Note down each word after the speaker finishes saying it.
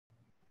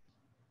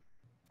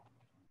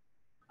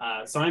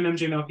So I'm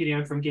MJ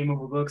Malpedian from Game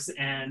Over Books,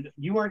 and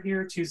you are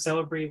here to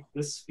celebrate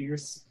this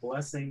fierce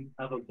blessing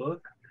of a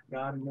book,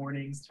 God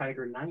Mornings,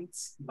 Tiger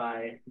Nights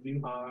by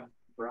Nuha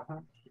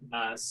Fariha.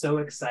 So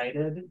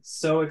excited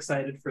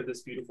for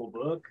this beautiful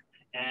book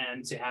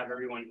and to have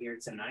everyone here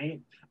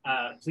tonight.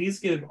 Please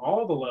give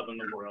all the love in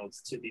the world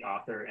to the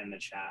author in the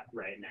chat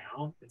right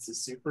now. This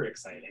is super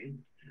exciting.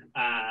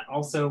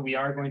 Also, we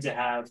are going to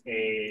have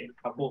a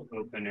couple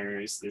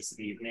openers this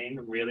evening.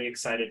 Really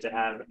excited to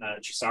have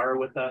Chisara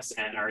with us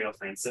and Ariel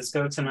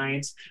Francisco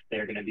tonight.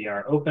 They're going to be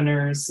our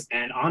openers.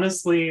 And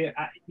honestly,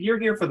 you're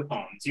here for the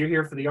poems. You're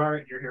here for the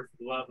art. You're here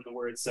for the love and the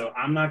words. So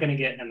I'm not going to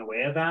get in the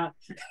way of that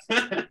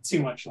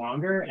too much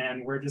longer.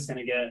 And we're just going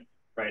to get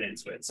right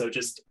into it. So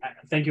just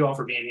thank you all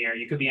for being here.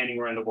 You could be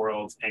anywhere in the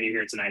world and you're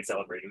here tonight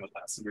celebrating with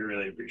us. We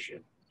really appreciate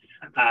it.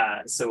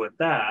 So with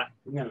that,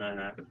 I'm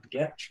gonna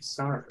get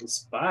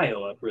Chisara's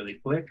bio up really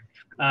quick.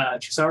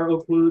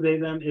 Chisaraokwu, they,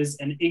 them is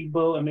an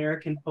Igbo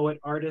American poet,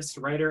 artist,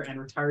 writer, and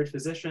retired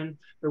physician.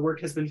 Their work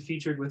has been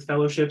featured with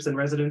fellowships and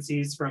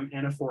residencies from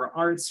Anaphora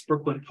Arts,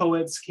 Brooklyn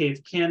Poets,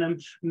 Cave Canem,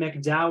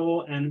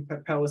 McDowell, and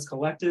Pepelis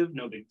Collective,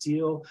 no big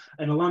deal.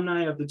 An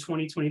alumni of the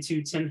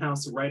 2022 Tin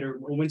House Writer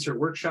Winter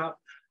Workshop.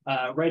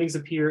 Writings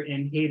appear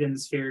in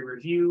Hayden's Fairy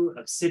Review,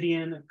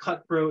 Obsidian,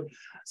 Cutthroat,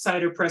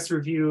 Cider Press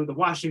Review, The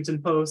Washington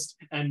Post,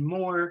 and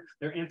more.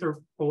 Their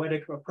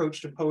anthropoetic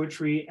approach to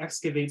poetry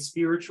excavates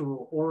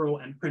spiritual, oral,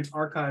 and print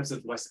archives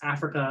of West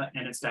Africa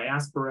and its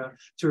diaspora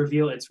to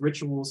reveal its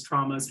rituals,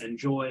 traumas, and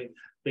joy.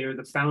 They are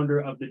the founder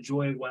of the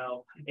Joy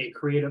Well, a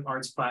creative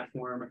arts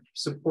platform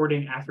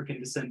supporting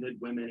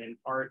African-descended women in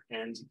art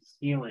and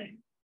healing.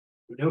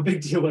 No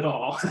big deal at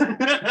all.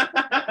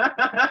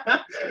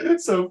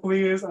 So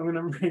please, I'm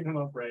gonna bring them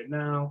up right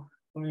now.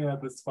 Let me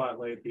have the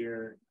spotlight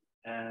here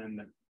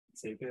and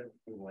take it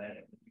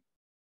away.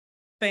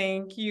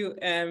 Thank you,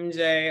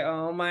 MJ.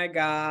 Oh my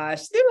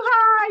gosh.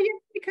 Nuha,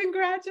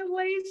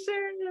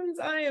 congratulations.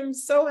 I am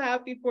so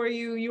happy for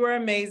you. You are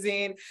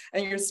amazing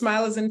and your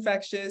smile is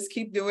infectious.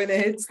 Keep doing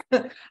it.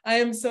 I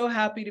am so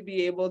happy to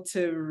be able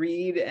to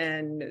read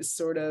and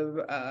sort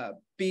of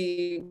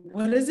be,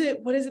 what is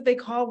it they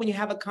call when you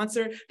have a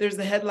concert? There's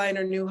the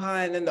headliner,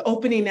 Nuha, and then the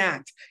opening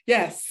act.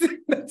 Yes,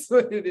 that's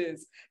what it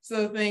is.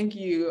 So thank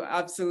you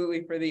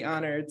absolutely for the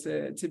honor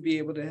to be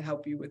able to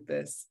help you with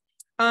this.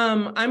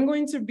 I'm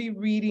going to be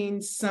reading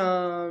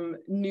some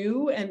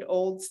new and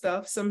old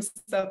stuff. Some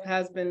stuff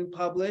has been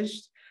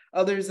published.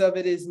 Others of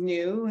it is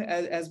new,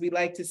 as we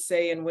like to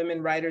say in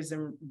Women Writers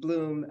in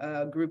Bloom,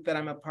 a group that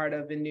I'm a part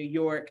of in New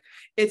York.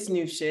 It's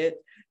new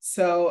shit.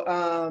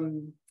 So,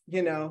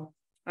 you know,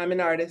 I'm an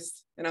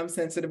artist and I'm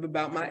sensitive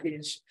about my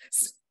age.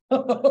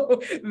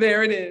 So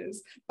there it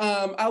is.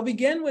 I'll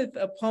begin with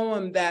a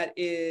poem that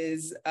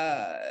is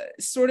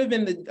sort of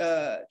in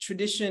the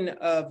tradition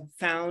of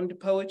found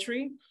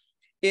poetry.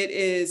 It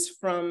is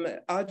from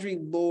Audre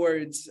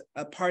Lorde's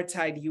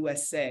Apartheid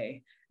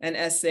USA, an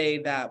essay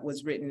that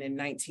was written in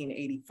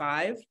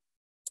 1985.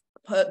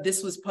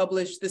 This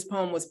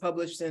poem was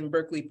published in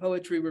Berkeley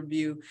Poetry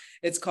Review.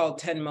 It's called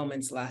 10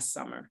 Moments Last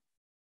Summer.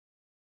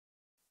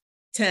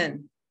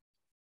 10.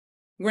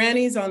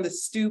 Granny's on the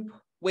stoop,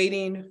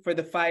 waiting for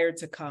the fire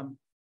to come.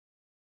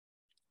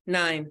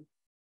 9.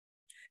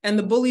 And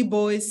the bully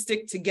boys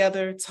stick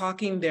together,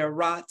 talking their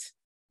rot.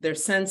 Their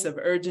sense of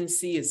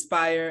urgency is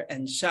fire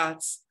and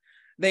shots.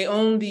 They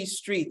own these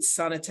streets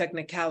on a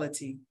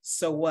technicality,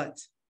 so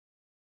what?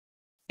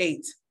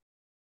 8.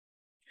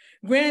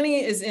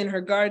 Granny is in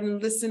her garden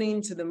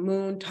listening to the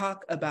moon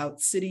talk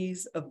about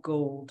cities of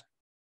gold.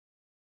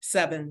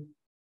 7.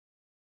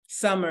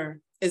 Summer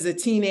is a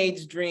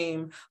teenage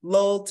dream,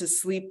 lulled to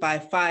sleep by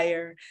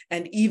fire,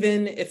 and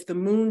even if the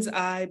moon's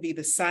eye be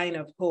the sign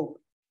of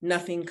hope,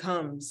 nothing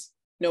comes,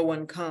 no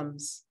one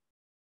comes.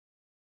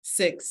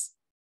 6.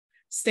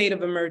 State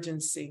of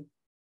emergency,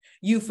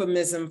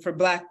 euphemism for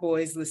Black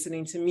boys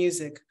listening to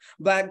music,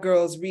 Black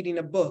girls reading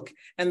a book,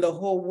 and the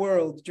whole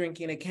world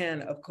drinking a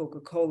can of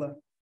Coca-Cola.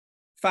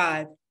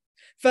 5,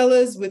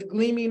 fellas with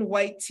gleaming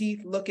white teeth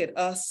look at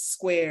us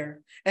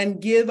square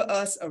and give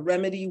us a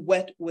remedy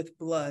wet with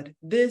blood.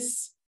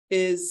 This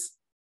is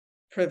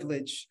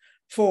privilege.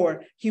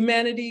 4,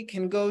 humanity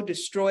can go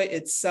destroy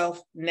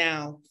itself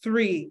now.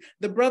 3,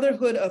 the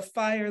Brotherhood of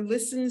Fire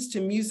listens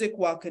to music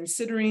while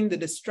considering the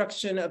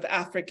destruction of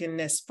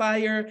Africanness.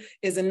 Fire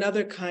is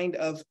another kind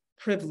of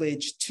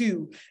privilege.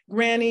 2,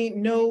 Granny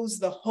knows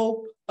the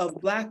hope of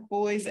Black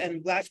boys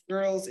and Black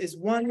girls is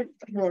one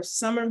more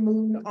summer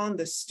moon on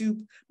the stoop,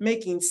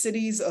 making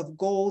cities of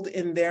gold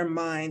in their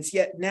minds.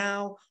 Yet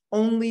now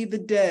only the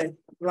dead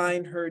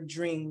blind her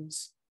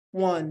dreams.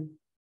 1,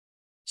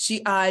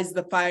 she eyes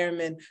the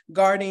firemen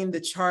guarding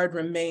the charred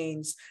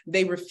remains.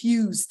 They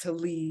refuse to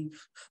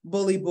leave.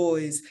 Bully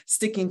boys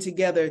sticking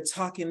together,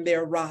 talking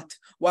their rot,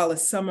 while a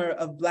summer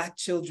of Black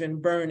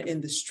children burn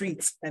in the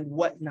streets and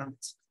whatnot.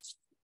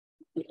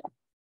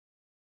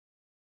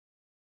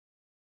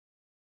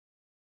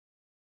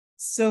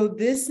 So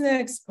this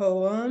next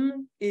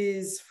poem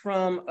is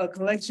from a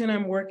collection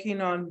I'm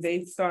working on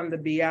based on the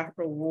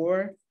Biafra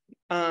War.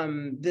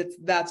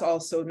 That's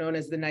also known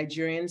as the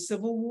Nigerian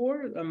Civil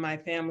War. My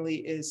family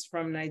is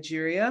from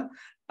Nigeria.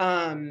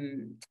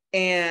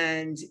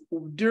 And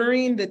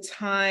during the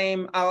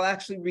time, I'll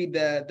actually read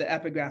the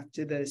epigraph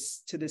to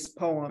this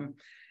poem.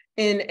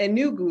 In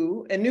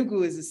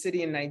Enugu is a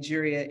city in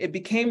Nigeria. It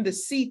became the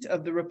seat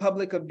of the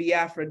Republic of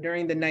Biafra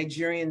during the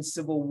Nigerian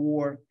Civil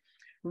War.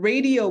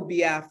 Radio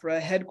Biafra,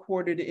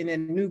 headquartered in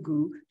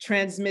Enugu,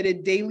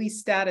 transmitted daily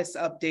status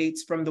updates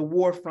from the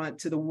war front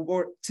to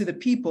the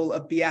people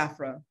of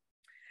Biafra.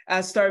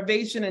 As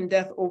starvation and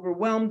death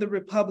overwhelmed the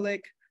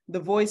Republic, the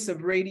voice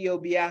of Radio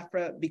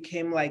Biafra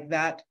became like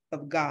that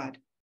of God.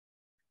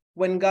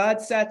 When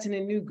God sat in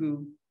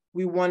Enugu,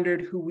 we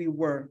wondered who we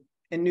were.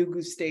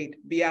 Enugu State,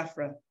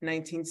 Biafra,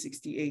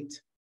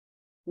 1968.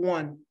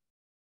 1.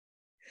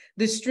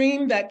 The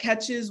stream that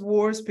catches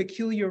war's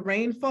peculiar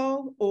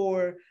rainfall,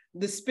 or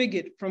the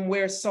spigot from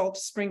where salt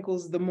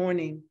sprinkles the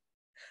morning,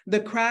 the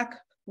crack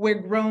where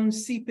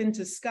groans seep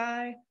into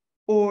sky,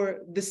 or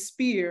the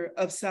spear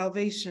of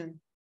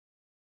salvation,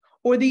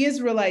 or the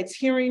Israelites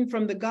hearing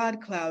from the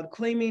God cloud,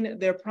 claiming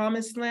their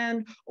promised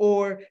land,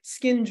 or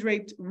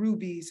skin-draped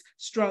rubies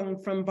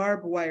strung from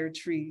barbed wire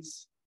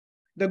trees,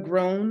 the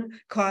groan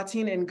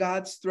clotting in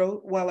God's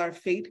throat while our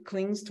fate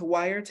clings to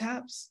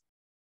wiretaps.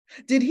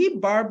 Did he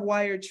barb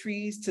wire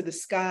trees to the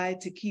sky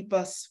to keep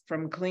us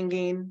from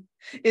clinging?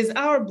 Is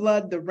our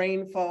blood the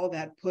rainfall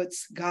that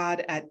puts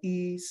God at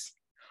ease?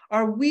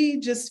 Are we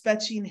just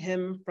fetching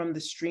him from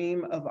the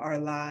stream of our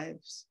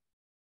lives?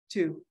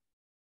 2.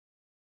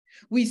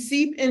 We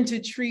seep into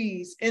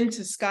trees,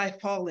 into sky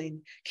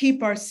falling,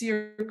 keep our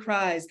seer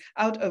cries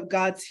out of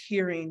God's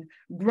hearing,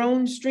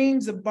 groan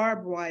streams of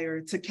barbed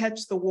wire to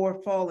catch the war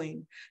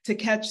falling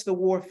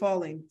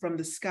from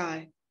the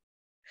sky.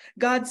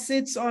 God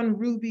sits on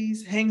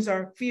rubies, hangs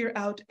our fear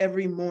out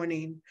every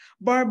morning.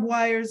 Barbed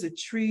wire's a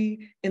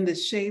tree in the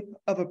shape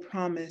of a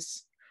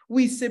promise.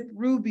 We sip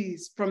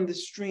rubies from the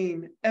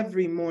stream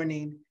every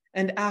morning,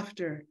 and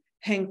after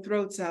hang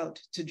throats out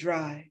to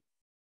dry.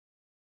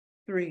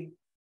 3.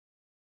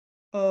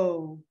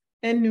 Oh,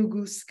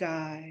 Enugu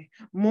sky,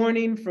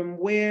 morning from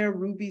where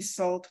ruby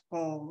salt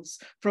falls,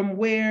 from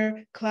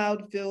where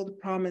cloud-filled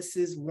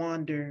promises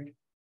wandered.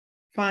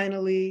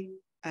 Finally,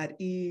 at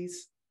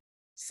ease,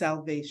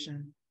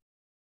 salvation.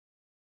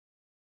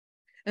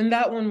 And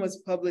that one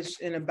was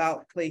published in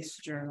About Place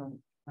Journal.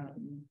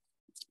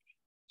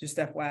 Just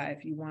FYI,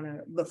 if you want to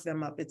look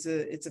them up, it's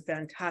a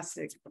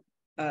fantastic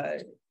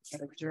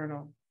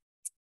journal.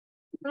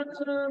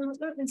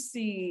 Let me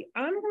see.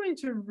 I'm going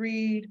to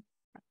read.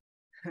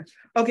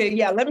 Okay,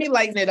 yeah, let me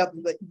lighten it up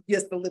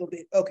just a little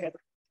bit. Okay.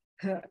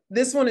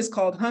 This one is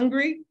called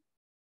Hungry.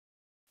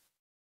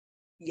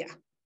 Yeah,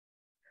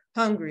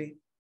 Hungry.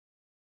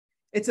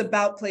 It's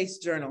About Place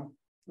Journal.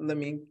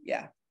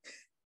 I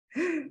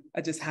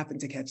just happened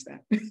to catch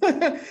that.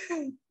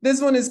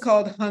 This one is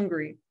called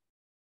Hungry.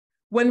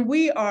 When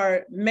we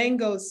are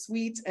mango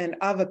sweet and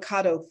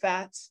avocado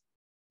fat,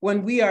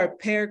 when we are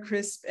pear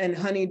crisp and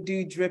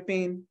honeydew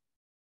dripping,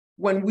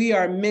 when we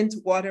are mint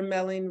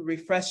watermelon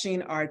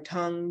refreshing our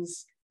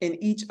tongues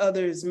in each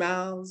other's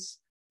mouths,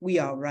 we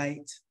are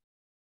right.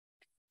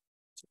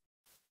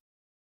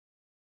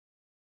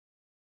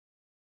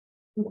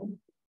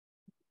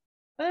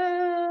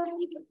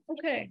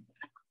 Okay.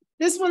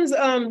 This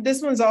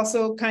one's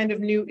also kind of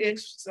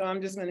new-ish, so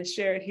I'm just gonna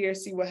share it here,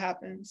 see what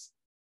happens.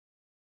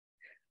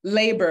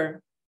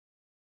 Labor.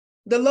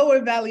 The Lower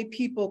Valley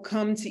people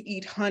come to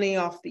eat honey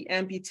off the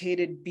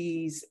amputated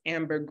bee's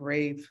amber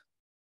grave.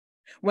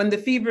 When the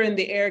fever in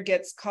the air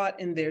gets caught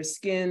in their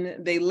skin,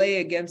 they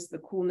lay against the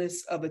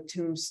coolness of a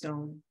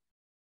tombstone,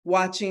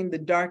 watching the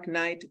dark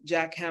night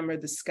jackhammer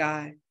the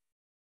sky.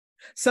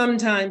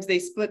 Sometimes they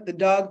split the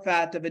dog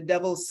fat of a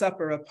devil's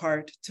supper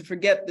apart to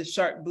forget the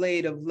sharp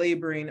blade of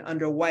laboring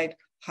under white,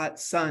 hot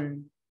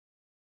sun.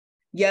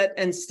 Yet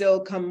and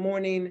still come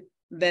morning,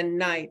 then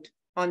night,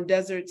 on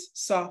desert's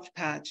soft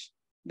patch,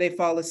 they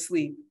fall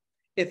asleep,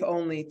 if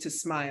only to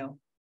smile.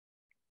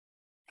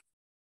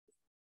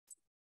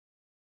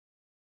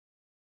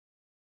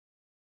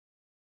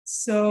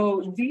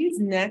 So these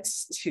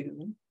next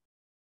two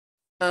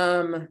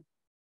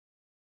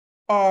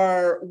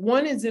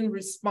one is in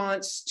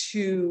response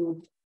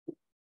to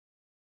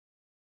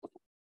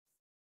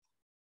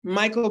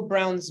Michael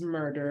Brown's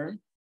murder,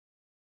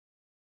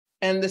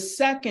 and the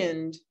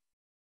second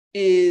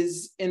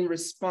is in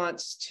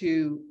response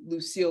to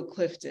Lucille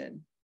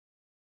Clifton,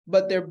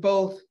 but they're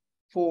both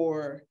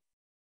for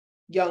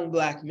young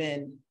Black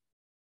men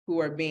who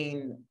are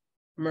being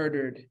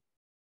murdered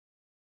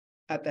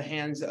at the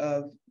hands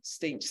of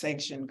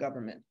state-sanctioned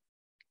government.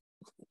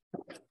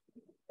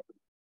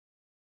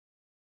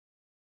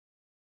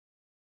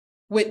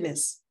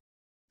 Witness,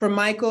 for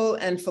Michael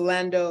and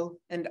Philando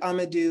and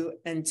Amadou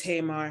and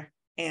Tamar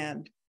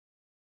and.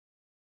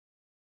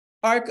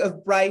 Arc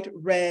of bright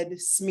red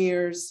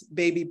smears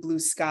baby blue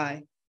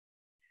sky.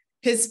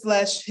 His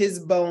flesh, his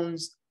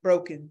bones,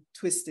 broken,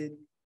 twisted,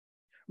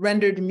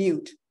 rendered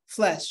mute,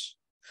 flesh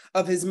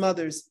of his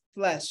mother's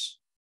flesh,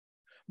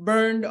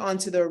 burned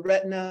onto the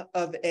retina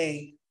of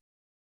A,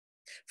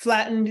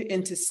 flattened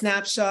into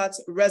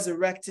snapshots,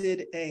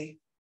 resurrected A.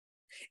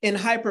 In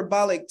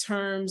hyperbolic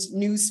terms,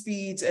 news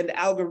feeds and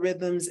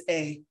algorithms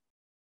A.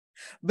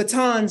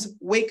 Batons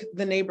wake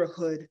the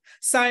neighborhood.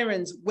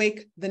 Sirens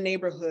wake the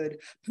neighborhood.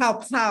 Pow,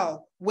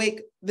 pow,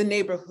 wake the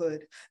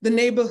neighborhood. The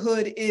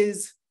neighborhood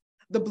is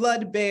the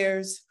blood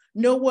bears.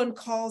 No one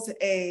calls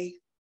A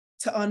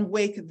to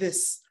unwake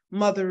this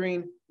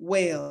mothering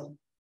wail.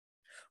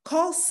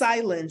 Call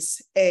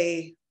silence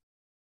A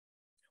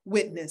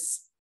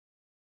witness.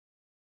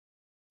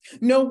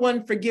 No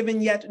one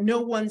forgiven yet,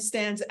 no one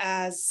stands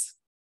as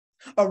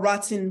a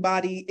rotten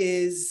body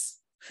is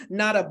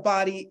not a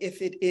body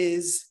if it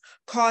is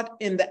caught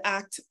in the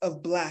act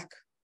of Black,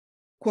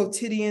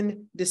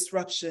 quotidian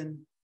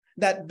disruption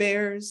that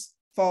bears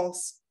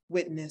false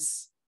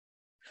witness.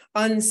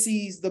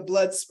 Unsees the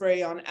blood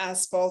spray on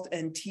asphalt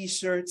and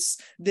t-shirts.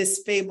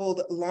 This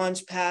fabled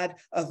launch pad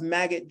of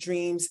maggot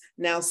dreams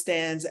now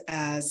stands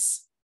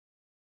as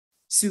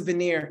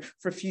souvenir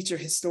for future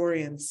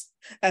historians,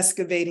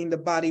 excavating the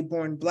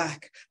body-born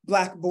Black,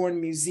 Black-born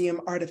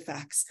museum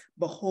artifacts.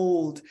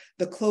 Behold,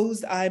 the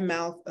closed eye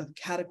mouth of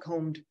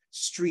catacombed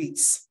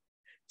streets,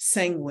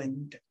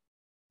 sanguined,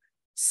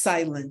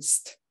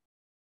 silenced.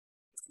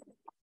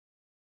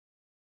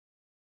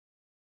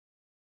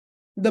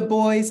 The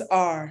boys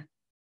are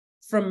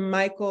from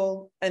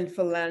Michael and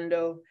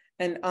Philando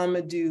and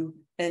Amadou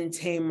and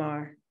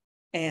Tamar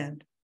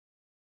and.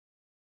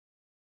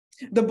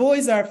 The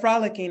boys are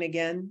frolicking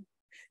again,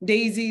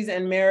 daisies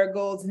and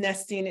marigolds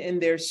nesting in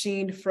their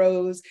sheened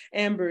froze,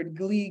 ambered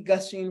glee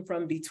gushing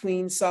from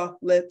between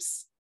soft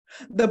lips.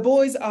 The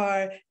boys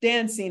are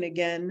dancing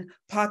again,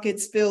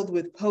 pockets filled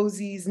with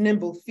posies,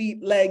 nimble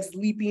feet, legs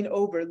leaping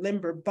over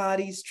limber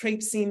bodies,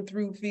 traipsing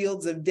through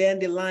fields of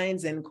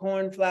dandelions and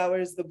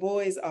cornflowers. The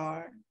boys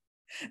are.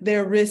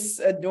 Their wrists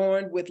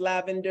adorned with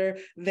lavender,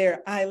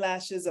 their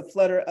eyelashes a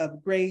flutter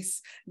of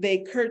grace.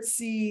 They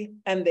curtsy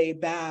and they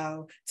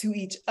bow to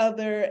each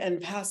other and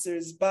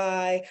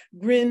passers-by,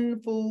 grin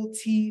full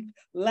teeth,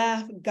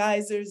 laugh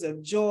geysers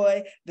of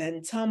joy,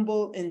 then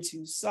tumble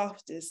into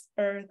softest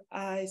earth.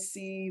 I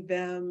see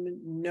them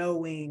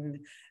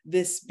knowing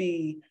this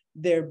be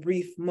their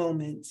brief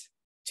moment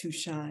to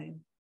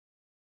shine.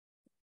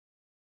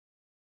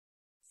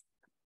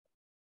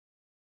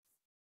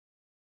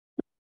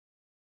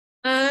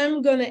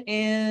 I'm gonna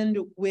end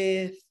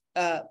with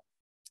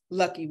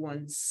lucky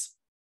ones.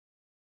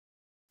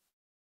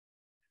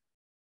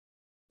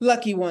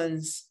 Lucky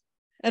ones.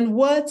 And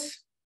what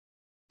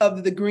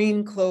of the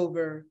green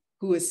clover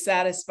who is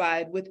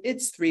satisfied with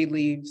its 3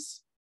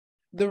 leaves?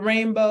 The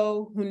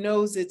rainbow who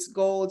knows its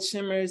gold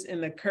shimmers in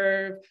the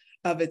curve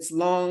of its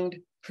long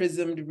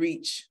prismed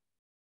reach.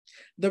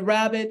 The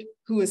rabbit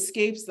who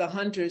escapes the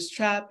hunter's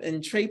trap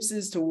and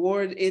traipses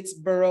toward its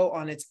burrow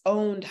on its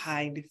own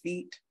hind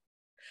feet.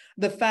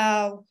 The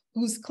fowl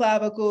whose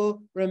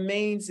clavicle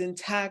remains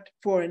intact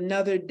for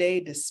another day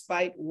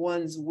despite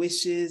one's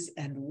wishes.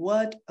 And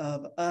what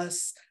of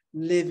us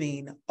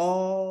living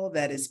all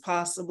that is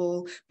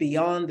possible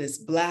beyond this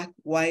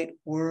Black-white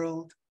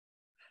world?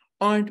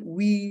 Aren't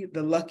we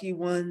the lucky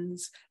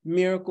ones,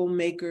 miracle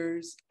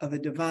makers of a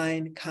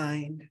divine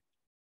kind?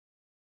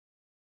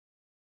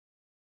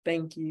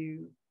 Thank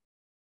you.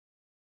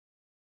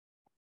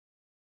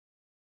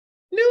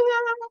 Nuha!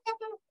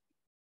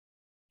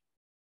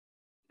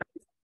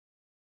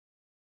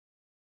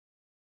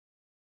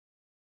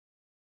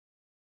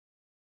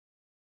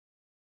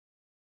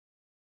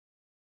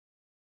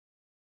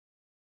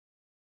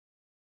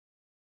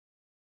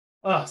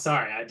 Oh,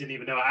 sorry, I didn't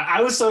even know.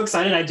 I was so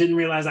excited, I didn't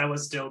realize I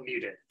was still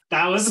muted.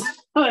 That was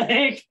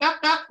like,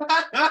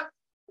 I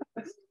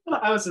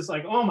was just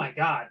like, oh my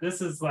God, this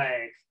is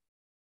like,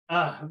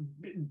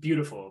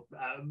 beautiful,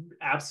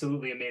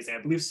 absolutely amazing.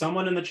 I believe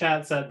someone in the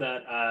chat said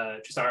that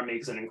Chisara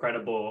makes an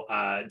incredible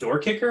door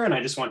kicker, and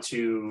I just want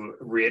to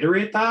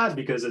reiterate that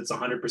because it's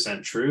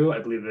 100% true. I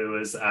believe it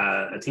was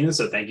Atina,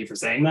 so thank you for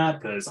saying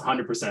that, because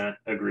 100%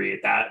 agree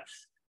that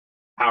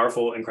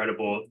powerful,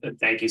 incredible.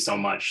 Thank you so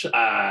much.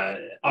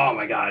 Oh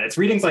my God, it's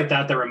readings like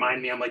that that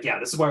remind me, I'm like, yeah,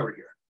 this is why we're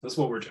here. This is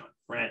what we're doing,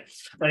 right?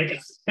 Like,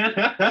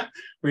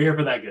 we're here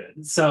for that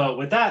good. So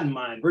with that in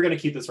mind, we're gonna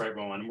keep this right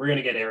rolling. We're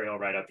gonna get Ariel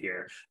right up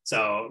here.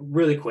 So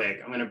really quick,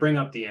 I'm gonna bring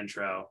up the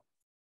intro.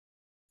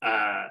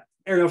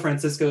 Ariel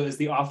Francisco is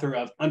the author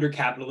of Under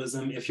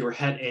Capitalism, If Your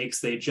Head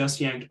Aches, They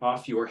Just Yanked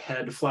Off Your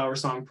Head, Flower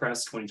Song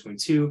Press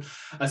 2022,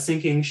 A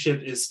Sinking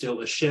Ship is Still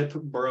a Ship,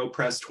 Burrow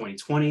Press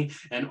 2020,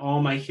 and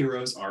All My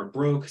Heroes Are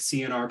Broke,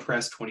 CNR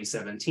Press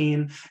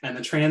 2017, and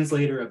the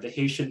translator of the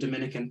Haitian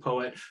Dominican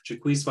poet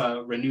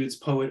Jaquispa Renud's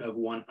Poet of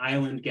One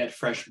Island, Get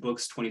Fresh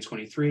Books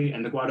 2023,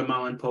 and the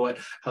Guatemalan poet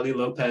Jali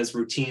Lopez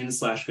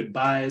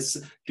Routines/Goodbyes,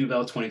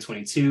 Duvel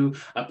 2022,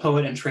 a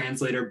poet and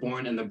translator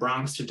born in the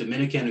Bronx to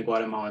Dominican and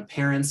Guatemalan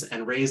parents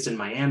and raised in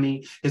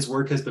Miami. His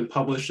work has been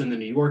published in The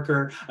New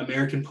Yorker,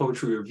 American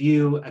Poetry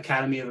Review,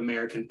 Academy of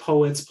American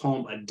Poets,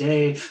 Poem a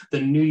Day,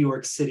 the New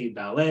York City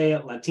Ballet,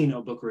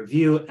 Latino Book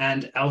Review,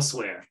 and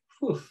elsewhere.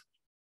 Whew.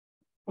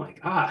 Oh my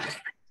God.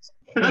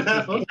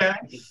 Okay.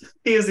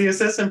 He is the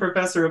assistant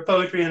professor of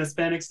poetry and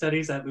Hispanic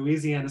studies at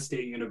Louisiana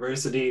State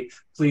University.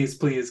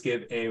 Please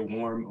give a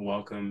warm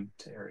welcome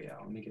to Ariel.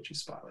 Let me get you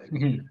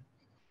spotlighted.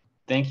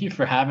 Thank you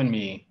for having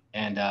me.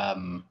 And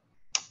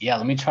yeah,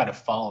 let me try to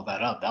follow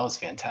that up. That was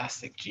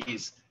fantastic.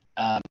 Jeez.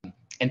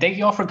 And thank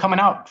you all for coming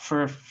out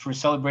for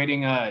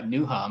celebrating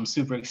Nuha. I'm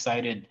super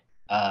excited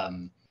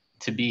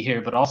to be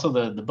here, but also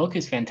the book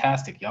is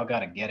fantastic. Y'all got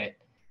to get it.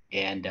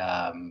 And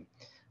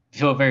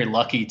feel very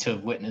lucky to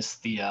have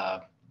witnessed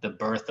the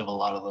birth of a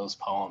lot of those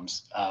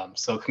poems.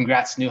 So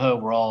congrats,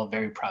 Nuha. We're all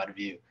very proud of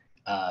you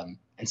and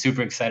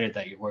super excited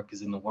that your work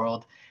is in the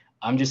world.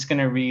 I'm just going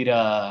to read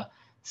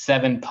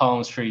 7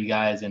 poems for you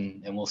guys,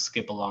 and we'll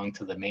skip along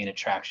to the main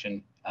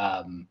attraction.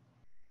 And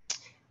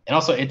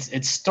also,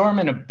 it's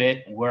storming a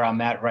bit where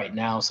I'm at right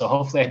now, so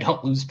hopefully I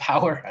don't lose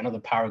power. I know the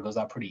power goes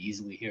out pretty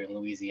easily here in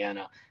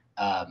Louisiana.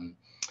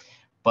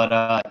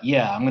 But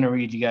yeah, I'm going to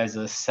read you guys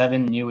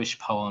 7 newish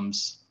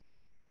poems.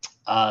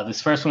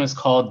 This first one is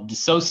called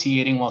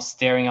Dissociating While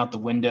Staring Out the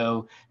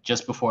Window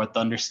Just Before a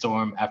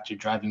Thunderstorm After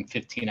Driving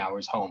 15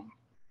 Hours Home.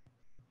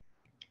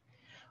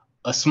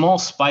 A small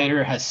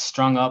spider has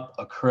strung up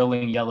a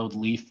curling yellowed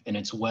leaf in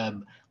its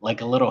web like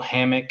a little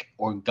hammock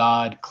or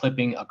God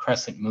clipping a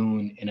crescent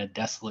moon in a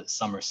desolate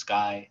summer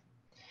sky.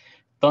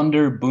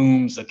 Thunder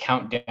booms a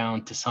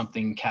countdown to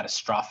something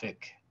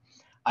catastrophic.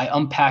 I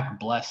unpack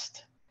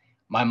blessed.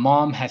 My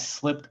mom has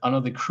slipped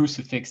another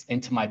crucifix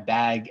into my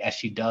bag as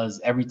she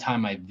does every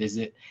time I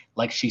visit,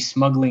 like she's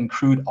smuggling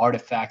crude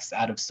artifacts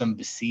out of some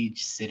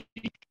besieged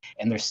city,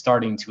 and they're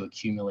starting to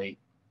accumulate.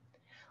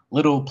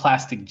 Little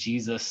plastic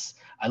Jesus,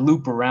 I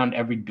loop around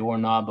every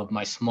doorknob of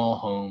my small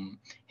home,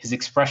 his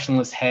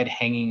expressionless head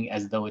hanging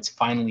as though it's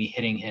finally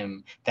hitting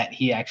him that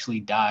he actually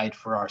died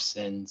for our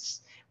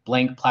sins,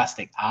 blank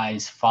plastic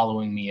eyes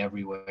following me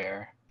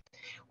everywhere.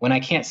 When I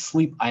can't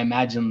sleep, I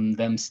imagine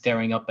them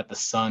staring up at the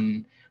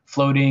sun,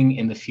 floating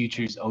in the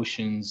future's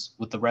oceans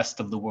with the rest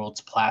of the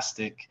world's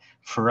plastic,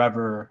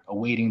 forever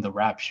awaiting the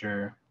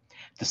rapture.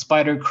 The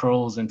spider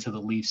curls into the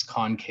leaf's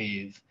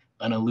concave,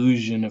 an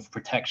illusion of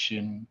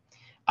protection.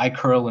 I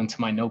curl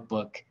into my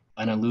notebook,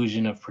 an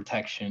illusion of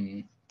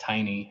protection,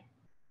 tiny.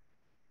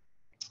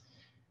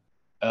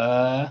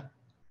 And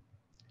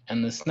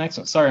this next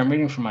one, sorry, I'm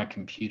reading from my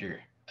computer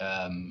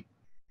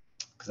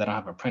because I don't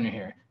have a printer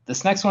here.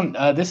 This next one,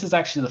 this is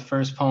actually the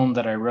first poem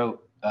that I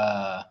wrote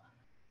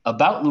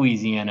about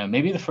Louisiana,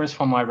 maybe the first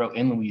poem I wrote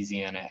in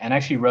Louisiana, and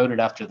actually wrote it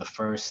after the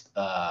first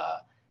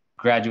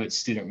graduate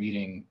student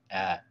reading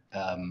at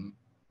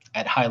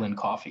Highland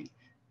Coffee.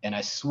 And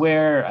I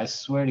swear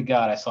to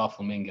God, I saw a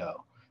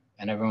flamingo,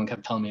 and everyone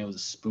kept telling me it was a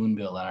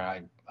spoonbill,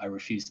 and I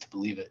refused to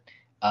believe it.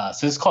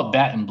 So it's called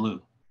Bat in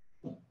Blue.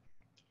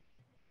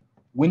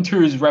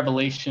 Winter's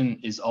revelation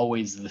is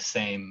always the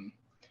same,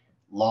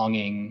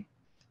 longing.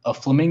 A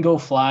flamingo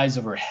flies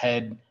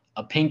overhead,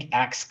 a pink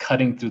axe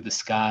cutting through the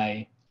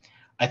sky.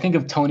 I think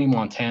of Tony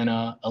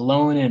Montana,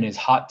 alone in his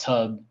hot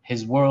tub,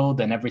 his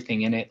world and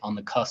everything in it on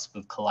the cusp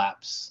of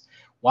collapse,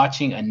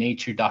 watching a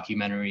nature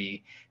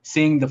documentary,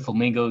 seeing the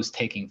flamingos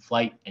taking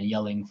flight and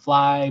yelling,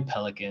 "Fly,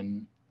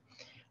 pelican."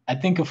 I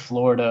think of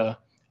Florida,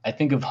 I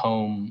think of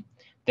home.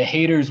 The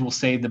haters will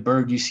say the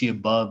bird you see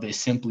above is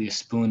simply a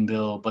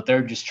spoonbill, but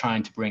they're just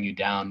trying to bring you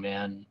down,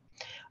 man.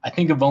 I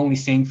think of only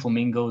seeing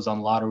flamingos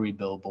on lottery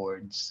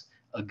billboards,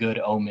 a good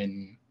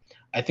omen.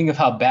 I think of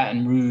how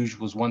Baton Rouge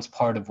was once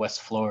part of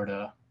West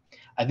Florida.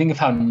 I think of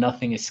how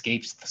nothing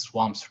escapes the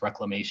swamp's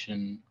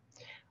reclamation.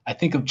 I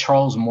think of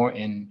Charles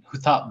Morton, who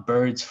thought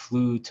birds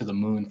flew to the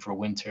moon for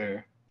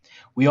winter.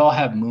 We all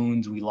have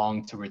moons we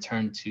long to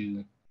return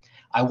to.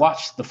 I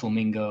watch the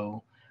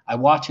flamingo. I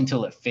watch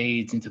until it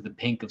fades into the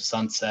pink of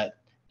sunset,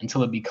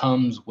 until it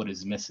becomes what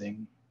is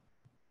missing.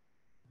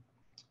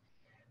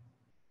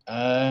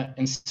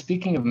 And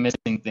speaking of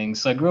missing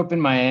things, so I grew up in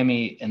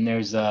Miami, and there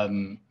was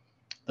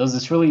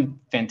this really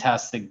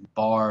fantastic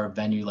bar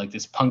venue, like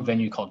this punk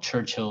venue called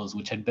Churchill's,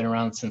 which had been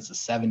around since the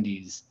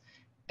 70s,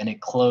 and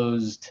it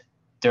closed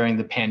during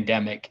the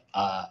pandemic,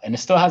 and it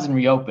still hasn't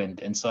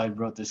reopened. And so I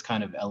wrote this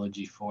kind of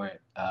elegy for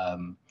it.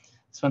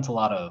 Spent a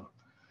lot of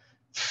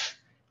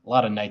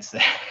nights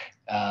there.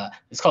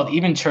 It's called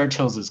Even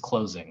Churchill's is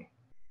Closing.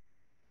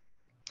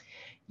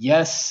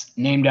 Yes,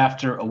 named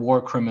after a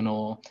war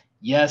criminal.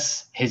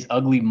 Yes, his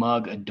ugly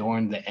mug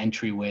adorned the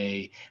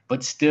entryway,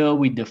 but still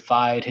we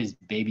defied his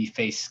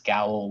baby-faced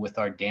scowl with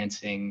our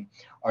dancing,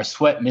 our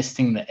sweat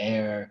misting the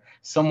air,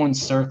 someone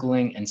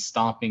circling and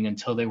stomping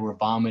until they were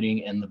vomiting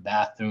in the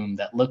bathroom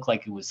that looked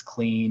like it was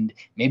cleaned,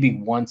 maybe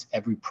once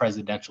every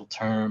presidential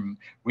term,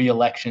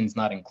 re-elections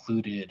not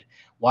included,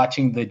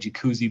 watching the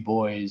Jacuzzi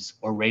Boys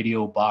or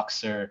Radio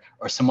Boxer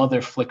or some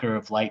other flicker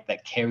of light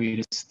that carried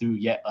us through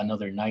yet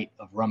another night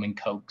of rum and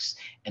cokes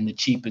and the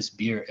cheapest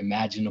beer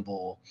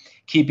imaginable,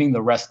 keeping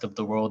the rest of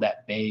the world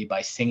at bay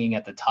by singing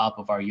at the top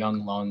of our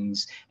young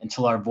lungs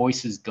until our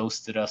voices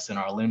ghosted us and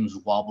our limbs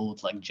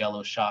wobbled like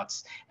jello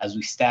shots as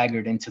we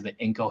staggered into the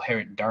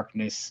incoherent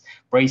darkness,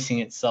 bracing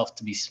itself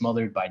to be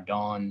smothered by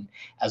dawn,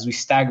 as we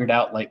staggered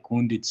out like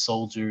wounded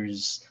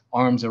soldiers,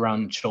 arms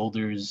around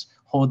shoulders,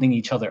 holding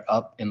each other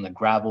up in the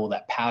gravel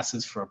that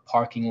passes for a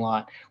parking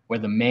lot where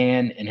the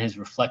man in his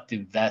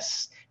reflective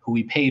vest, who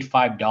we paid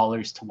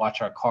 $5 to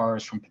watch our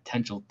cars from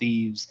potential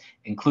thieves,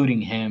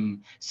 including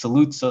him,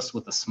 salutes us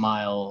with a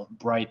smile,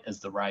 bright as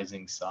the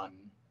rising sun.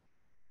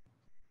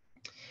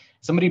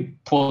 Somebody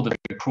pulled a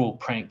very cruel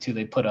prank too.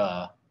 They put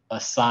a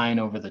sign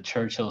over the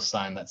Churchill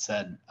sign that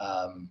said,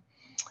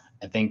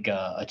 I think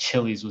a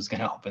Chili's was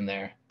going to open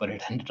there, but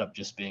it ended up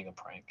just being a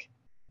prank.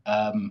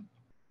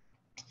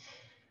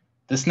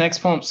 This next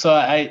poem, so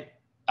I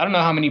don't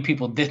know how many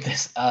people did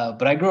this,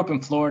 but I grew up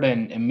in Florida,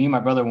 and me and my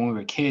brother, when we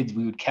were kids,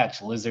 we would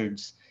catch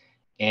lizards,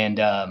 and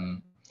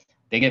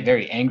they get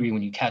very angry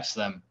when you catch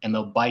them, and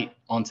they'll bite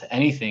onto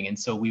anything. And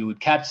so we would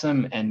catch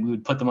them, and we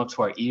would put them up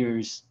to our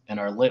ears and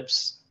our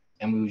lips,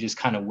 and we would just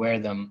kind of wear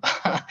them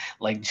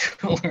like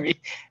jewelry.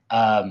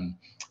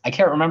 I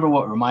can't remember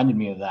what reminded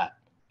me of that.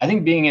 I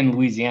think being in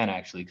Louisiana,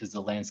 actually, because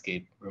the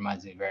landscape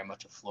reminds me very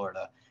much of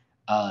Florida.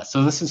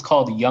 So this is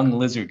called Young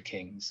Lizard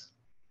Kings.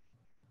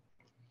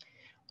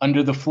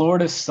 Under the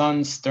Florida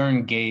sun's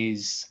stern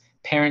gaze,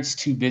 parents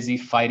too busy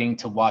fighting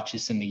to watch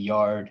us in the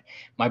yard,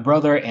 my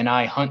brother and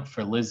I hunt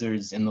for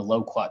lizards in the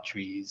loquat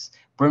trees,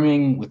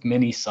 brimming with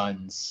many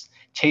suns,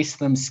 chase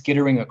them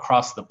skittering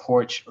across the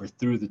porch or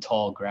through the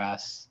tall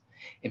grass.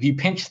 If you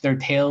pinch their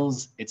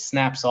tails, it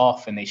snaps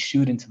off and they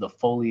shoot into the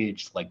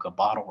foliage like a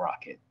bottle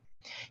rocket.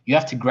 You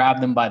have to grab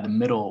them by the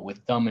middle with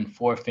thumb and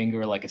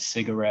forefinger like a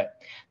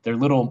cigarette, their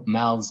little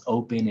mouths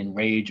open in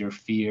rage or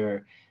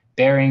fear,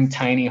 baring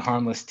tiny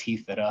harmless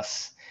teeth at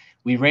us.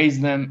 We raise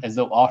them as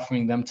though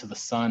offering them to the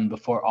sun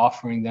before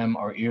offering them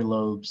our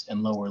earlobes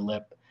and lower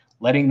lip,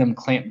 letting them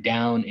clamp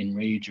down in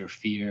rage or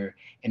fear,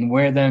 and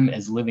wear them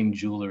as living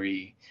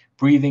jewelry,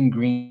 breathing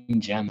green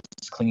gems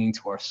clinging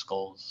to our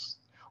skulls.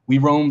 We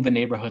roam the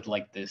neighborhood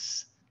like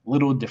this,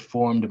 little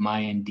deformed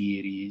Mayan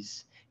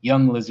deities,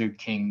 young lizard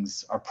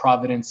kings, our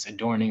providence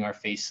adorning our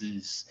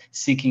faces,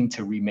 seeking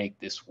to remake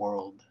this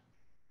world.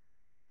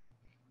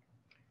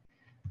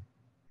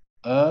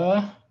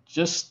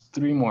 Just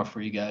three more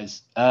for you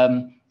guys.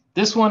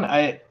 This one,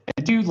 I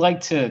do like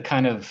to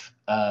kind of,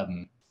 I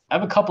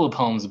have a couple of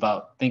poems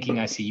about thinking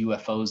I see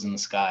UFOs in the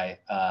sky,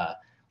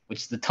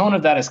 which the tone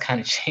of that has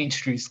kind of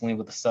changed recently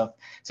with the stuff.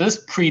 So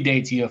this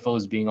predates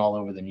UFOs being all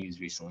over the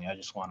news recently. I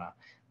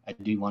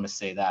do want to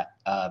say that.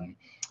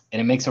 And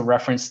it makes a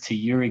reference to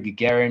Yuri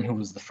Gagarin, who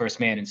was the first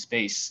man in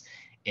space.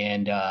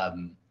 And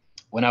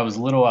when I was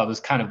little, I was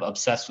kind of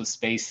obsessed with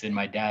space, and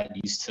my dad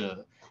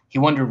he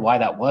wondered why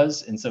that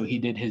was. And so he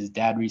did his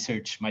dad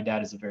research. My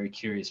dad is a very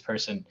curious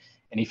person,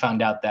 and he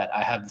found out that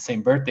I have the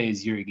same birthday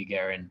as Yuri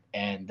Gagarin.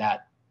 And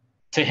that,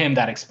 to him,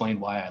 that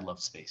explained why I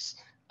love space.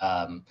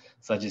 So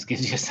that just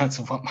gives you a sense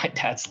of what my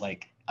dad's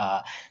like.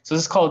 So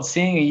this is called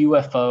Seeing a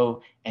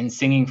UFO and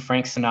Singing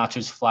Frank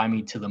Sinatra's Fly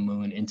Me to the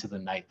Moon into the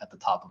Night at the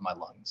Top of My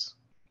Lungs.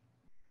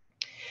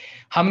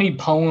 How many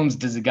poems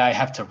does a guy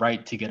have to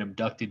write to get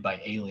abducted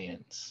by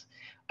aliens?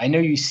 I know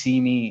you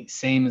see me,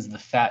 same as the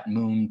fat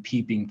moon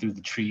peeping through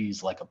the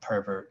trees like a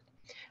pervert.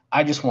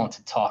 I just want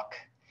to talk.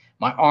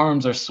 My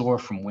arms are sore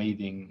from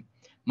waving.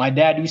 My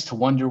dad used to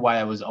wonder why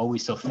I was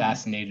always so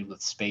fascinated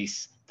with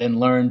space, then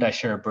learned I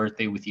share a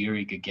birthday with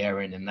Yuri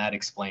Gagarin, and that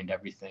explained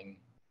everything.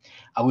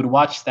 I would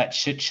watch that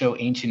shit show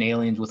Ancient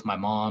Aliens with my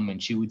mom,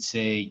 and she would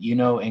say, you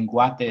know, in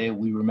Guate,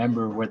 we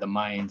remember where the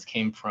Mayans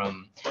came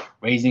from,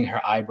 raising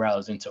her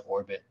eyebrows into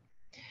orbit.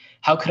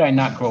 How could I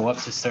not grow up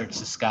to search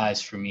the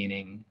skies for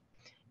meaning?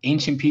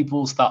 Ancient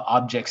peoples thought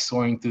objects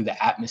soaring through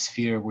the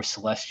atmosphere were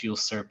celestial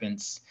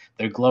serpents,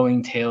 their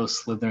glowing tails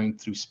slithering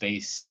through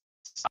space.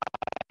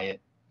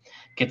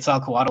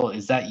 Quetzalcoatl,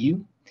 is that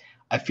you?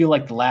 I feel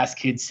like the last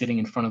kid sitting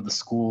in front of the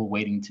school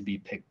waiting to be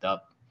picked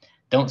up.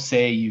 Don't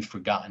say you've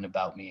forgotten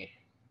about me.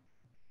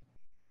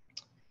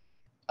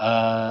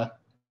 And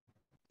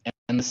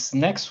this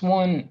next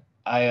one,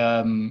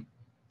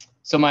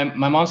 so my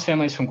mom's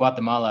family is from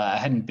Guatemala. I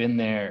hadn't been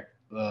there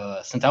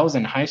since I was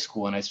in high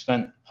school, and I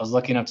was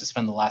lucky enough to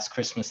spend the last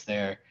Christmas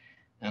there,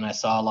 and I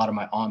saw a lot of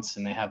my aunts,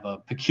 and they have a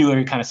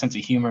peculiar kind of sense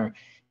of humor.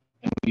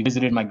 And we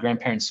visited my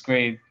grandparents'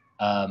 grave,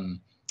 and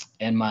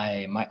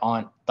my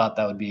aunt thought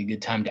that would be a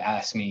good time to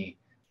ask me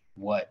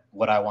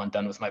what I want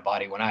done with my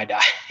body when I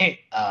die.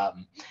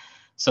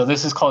 So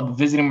this is called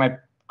Visiting My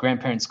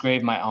Grandparents'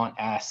 Grave. My aunt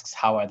asks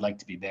how I'd like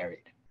to be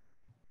buried.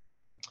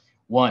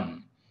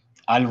 1.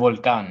 Al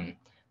volcán.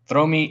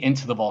 Throw me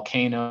into the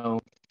volcano,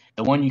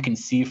 the one you can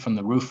see from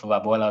the roof of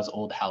Abuela's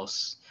old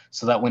house,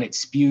 so that when it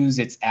spews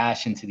its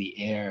ash into the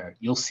air,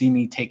 you'll see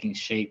me taking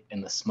shape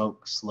in the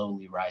smoke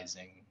slowly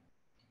rising.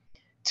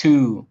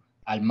 2.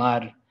 Al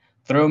mar.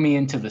 Throw me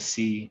into the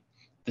sea.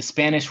 The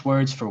Spanish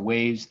words for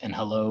waves and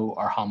hello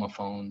are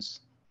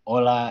homophones,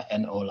 hola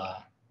and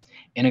hola.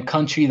 In a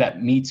country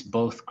that meets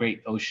both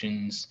great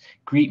oceans,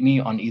 greet me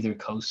on either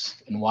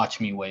coast and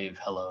watch me wave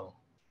hello.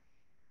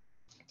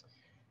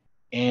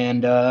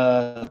 And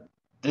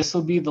this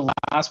will be the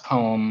last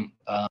poem.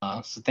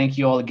 So thank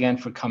you all again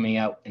for coming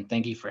out, and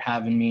thank you for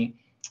having me.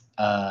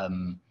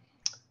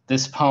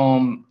 This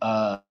poem,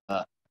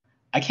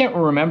 I can't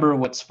remember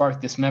what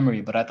sparked this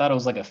memory, but I thought it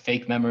was like a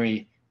fake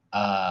memory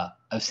of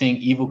seeing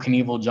Evel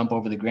Knievel jump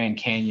over the Grand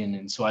Canyon.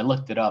 And so I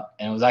looked it up,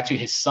 and it was actually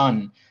his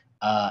son.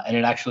 And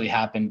it actually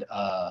happened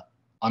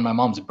on my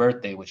mom's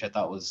birthday, which I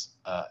thought was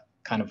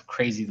kind of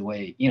crazy the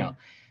way,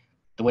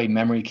 the way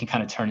memory can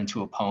kind of turn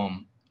into a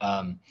poem.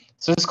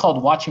 So it's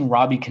called Watching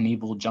Robbie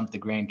Knievel Jump the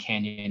Grand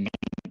Canyon in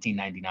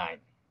 1999.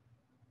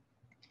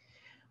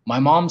 My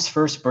mom's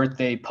first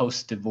birthday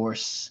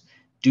post-divorce,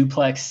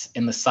 duplex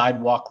in the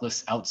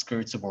sidewalkless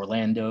outskirts of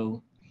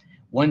Orlando,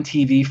 one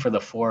TV for the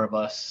four of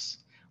us,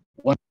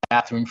 one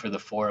bathroom for the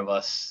four of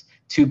us,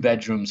 two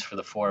bedrooms for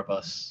the four of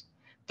us.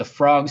 The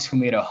frogs who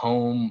made a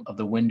home of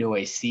the window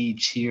AC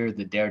cheer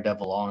the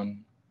daredevil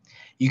on.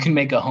 You can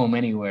make a home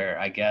anywhere,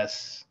 I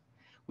guess.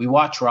 We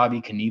watch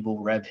Robbie Knievel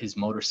rev his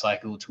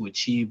motorcycle to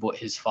achieve what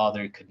his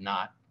father could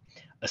not.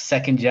 A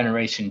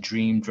second-generation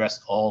dream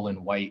dressed all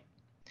in white.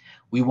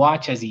 We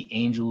watch as he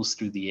angels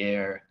through the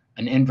air,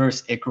 an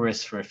inverse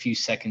Icarus for a few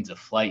seconds of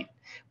flight,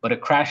 but a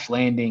crash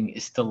landing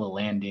is still a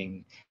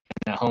landing,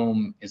 and a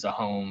home is a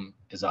home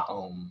is a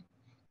home.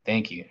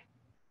 Thank you.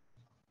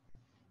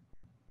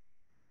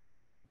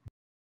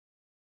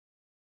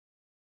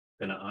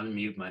 I'm gonna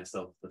unmute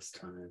myself this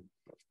time.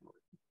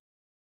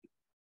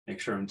 Make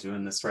sure I'm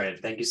doing this right.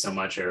 Thank you so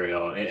much,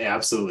 Ariel.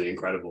 Absolutely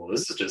incredible.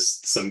 This is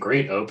just some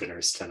great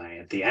openers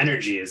tonight. The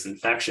energy is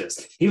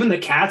infectious. Even the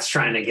cat's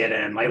trying to get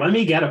in. Like, let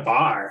me get a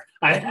bar.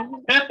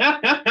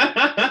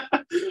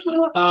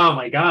 Oh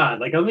my God.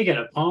 Like, let me get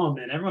a poem,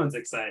 and everyone's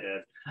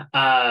excited.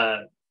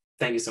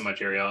 Thank you so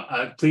much, Ariel.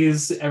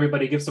 Please,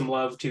 everybody, give some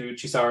love to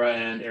Chisara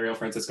and Ariel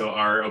Francisco,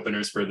 our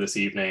openers for this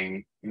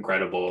evening.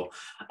 Incredible.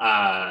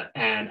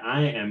 And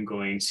I am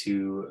going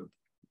to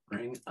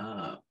bring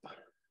up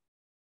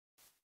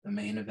the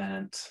main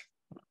event,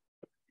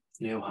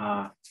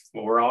 Nuha,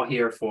 what we're all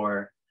here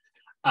for.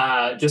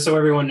 Just so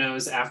everyone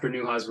knows, after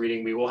Nuha's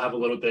reading, we will have a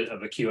little bit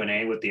of a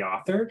Q&A with the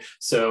author.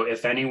 So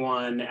if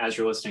anyone, as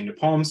you're listening to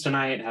poems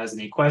tonight, has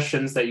any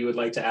questions that you would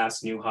like to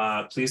ask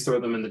Nuha, please throw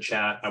them in the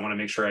chat. I want to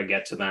make sure I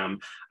get to them.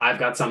 I've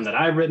got some that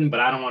I've written,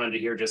 but I don't want it to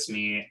hear just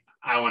me.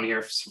 I want to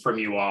hear from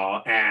you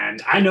all.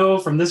 And I know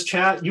from this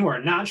chat, you are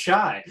not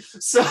shy.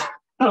 So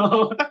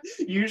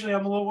usually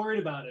I'm a little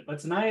worried about it, but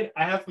tonight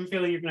I have a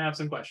feeling you're going to have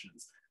some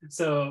questions.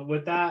 So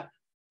with that,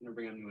 I'm going to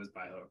bring up Nuha's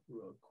bio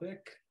real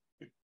quick.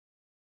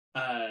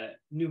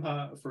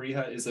 Nuha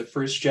Fariha is a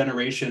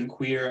first-generation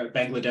queer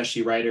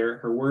Bangladeshi writer.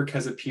 Her work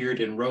has appeared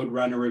in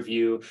RoadRunner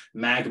Review,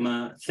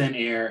 MAGMA, Thin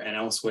Air, and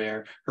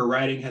elsewhere. Her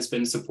writing has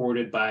been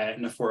supported by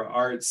Anaphora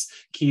Arts,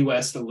 Key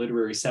West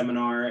Literary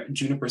Seminar,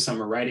 Juniper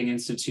Summer Writing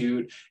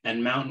Institute,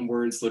 and Mountain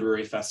Words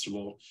Literary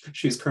Festival.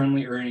 She is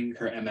currently earning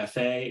her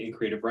MFA in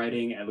creative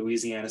writing at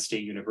Louisiana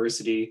State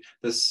University.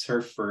 This is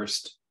her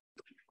first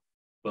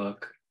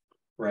book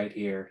right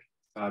here,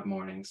 God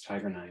Mornings,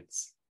 Tiger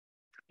Nights.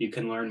 You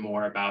can learn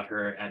more about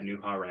her at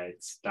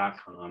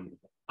nuhawrites.com.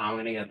 I'm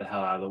going to get the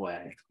hell out of the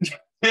way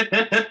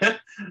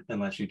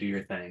and let you do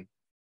your thing.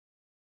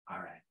 All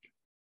right.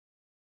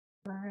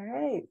 All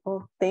right.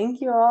 Well, thank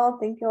you all.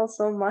 Thank you all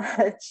so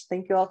much.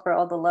 Thank you all for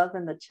all the love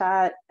in the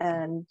chat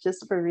and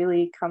just for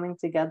really coming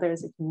together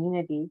as a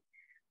community.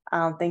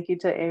 Thank you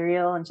to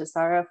Ariel and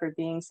Chisara for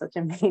being such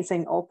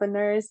amazing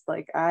openers.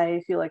 Like,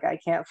 I feel like I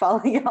can't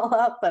follow y'all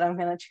up, but I'm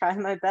going to try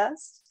my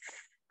best.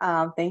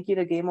 Thank you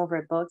to Game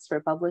Over Books for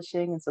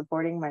publishing and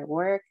supporting my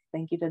work.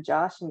 Thank you to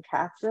Josh and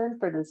Catherine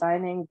for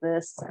designing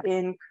this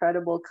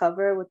incredible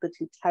cover with the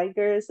two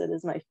tigers. It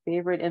is my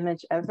favorite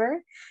image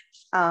ever.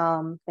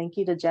 Thank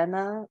you to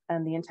Jenna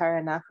and the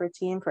entire Anaphora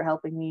team for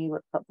helping me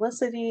with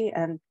publicity,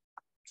 and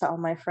to all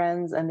my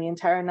friends and the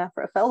entire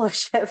Anaphora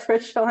Fellowship for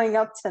showing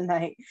up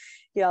tonight.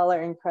 Y'all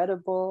are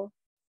incredible.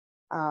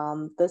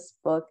 This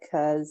book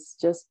has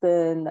just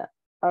been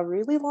a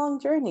really long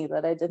journey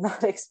that I did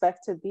not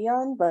expect to be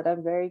on, but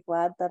I'm very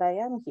glad that I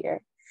am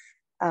here.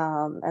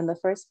 And the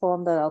first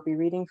poem that I'll be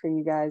reading for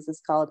you guys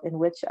is called In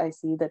Which I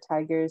See the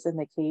Tigers in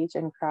the Cage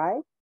and Cry,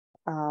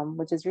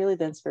 which is really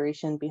the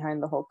inspiration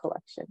behind the whole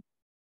collection.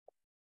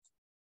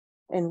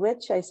 In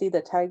which I see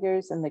the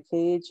tigers in the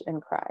cage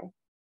and cry.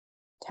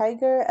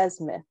 Tiger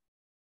as myth.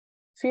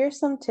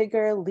 Fearsome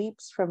Tigger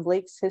leaps from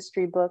Blake's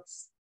history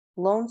books.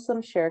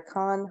 Lonesome Shere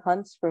Khan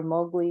hunts for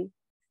Mowgli.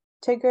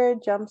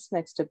 Tigger jumps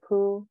next to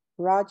Pooh,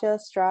 Raja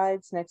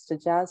strides next to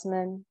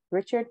Jasmine,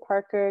 Richard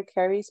Parker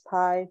carries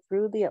pie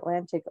through the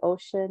Atlantic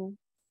Ocean,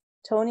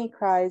 Tony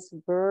cries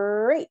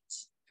great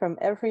from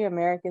every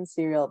American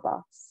cereal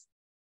box.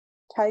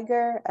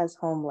 Tiger as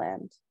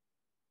homeland.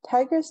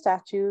 Tiger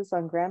statues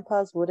on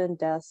Grandpa's wooden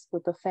desk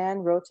with the fan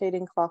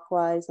rotating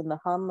clockwise and the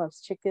hum of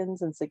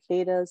chickens and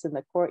cicadas in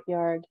the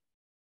courtyard.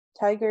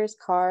 Tigers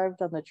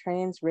carved on the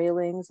train's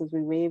railings as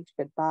we waved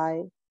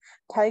goodbye.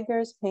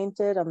 Tigers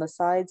painted on the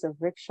sides of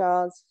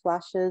rickshaws,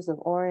 flashes of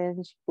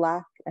orange,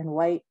 black, and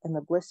white in the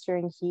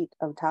blistering heat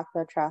of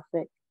Dhaka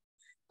traffic.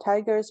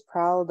 Tigers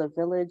prowl the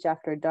village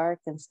after dark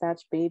and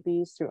snatch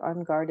babies through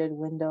unguarded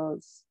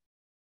windows.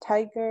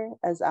 Tiger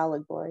as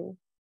allegory.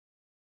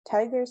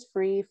 Tigers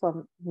free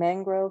from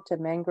mangrove to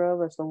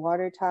mangrove as the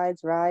water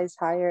tides rise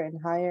higher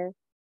and higher.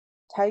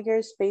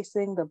 tigers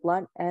facing the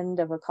blunt end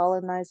of a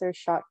colonizer's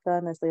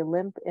shotgun as they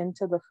limp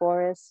into the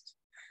forest.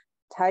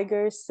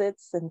 Tiger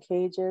sits in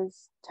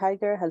cages.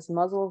 Tiger has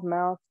muzzled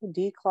mouth,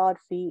 declawed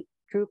feet,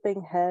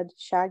 drooping head,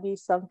 shaggy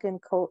sunken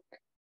coat.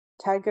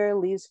 Tiger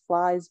leaves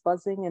flies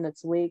buzzing in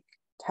its wake.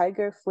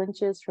 Tiger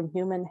flinches from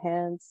human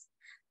hands.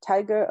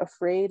 Tiger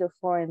afraid of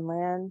foreign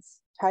lands.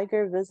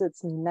 Tiger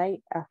visits me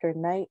night after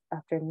night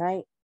after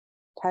night.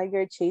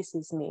 Tiger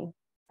chases me.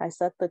 I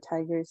set the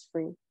tigers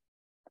free.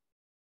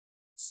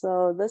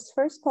 So this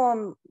first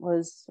poem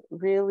was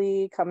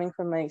really coming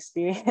from my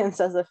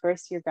experience as a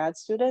first-year grad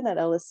student at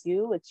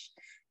LSU, which,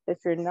 if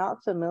you're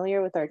not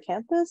familiar with our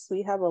campus,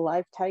 we have a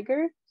live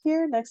tiger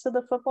here next to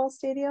the football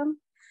stadium.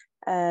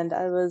 And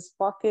I was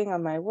walking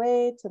on my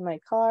way to my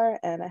car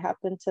and I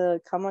happened to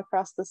come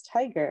across this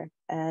tiger,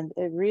 and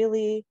it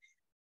really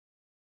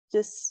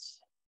just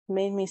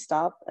made me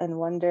stop and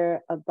wonder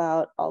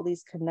about all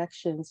these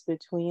connections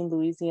between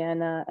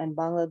Louisiana and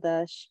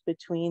Bangladesh,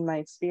 between my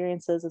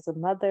experiences as a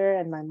mother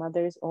and my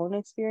mother's own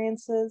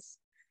experiences,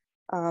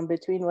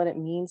 between what it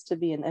means to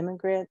be an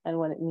immigrant and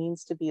what it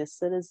means to be a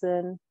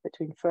citizen,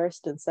 between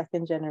first and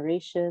second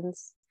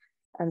generations.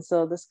 And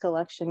so this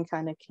collection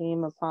kind of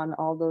came upon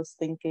all those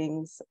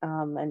thinkings,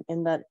 and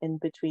in that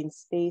in-between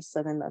space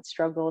and in that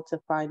struggle to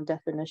find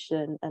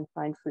definition and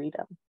find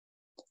freedom.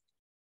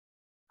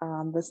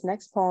 This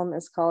next poem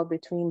is called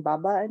Between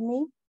Baba and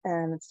Me,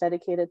 and it's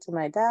dedicated to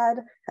my dad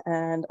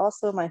and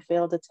also my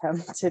failed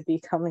attempt to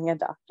becoming a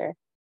doctor.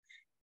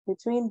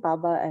 Between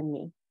Baba and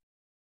Me.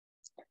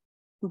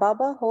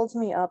 Baba holds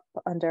me up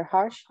under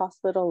harsh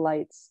hospital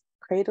lights,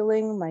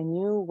 cradling my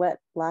new wet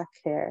black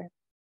hair.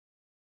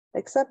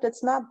 Except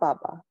it's not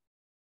Baba,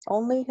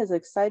 only his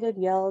excited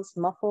yells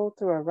muffled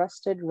through a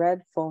rusted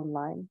red phone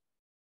line.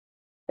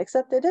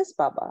 Except it is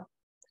Baba,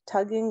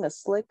 tugging a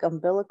slick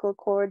umbilical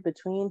cord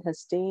between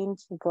his stained,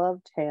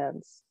 gloved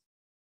hands.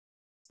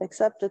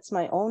 Except it's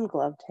my own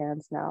gloved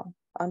hands now,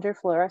 under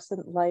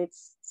fluorescent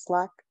lights,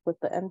 slack with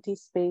the empty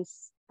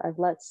space I've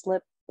let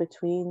slip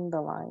between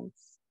the lines.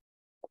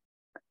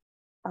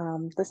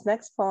 This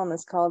next poem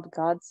is called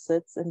God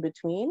Sits in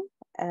Between,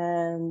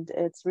 and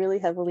it's really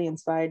heavily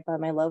inspired by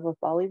my love of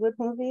Bollywood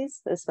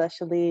movies,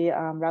 especially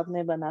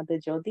Rabne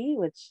Banade Jodi,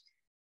 which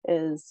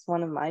is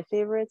one of my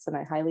favorites, and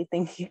I highly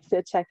think you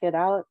should check it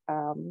out.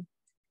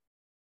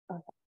 Okay.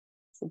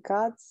 So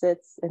God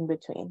sits in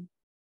between.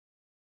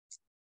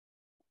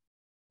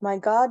 My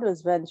God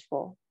was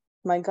vengeful.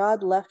 My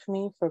God left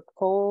me for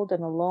cold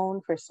and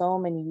alone for so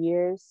many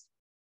years.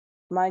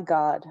 My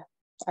God,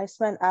 I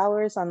spent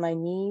hours on my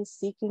knees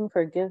seeking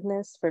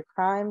forgiveness for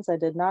crimes I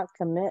did not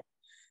commit,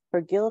 for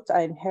guilt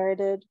I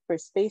inherited, for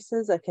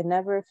spaces I can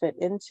never fit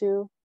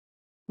into.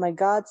 My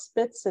God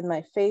spits in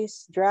my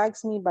face,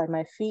 drags me by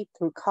my feet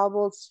through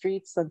cobbled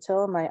streets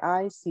until my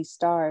eyes see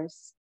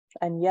stars.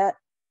 And yet,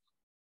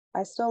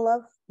 I still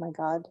love my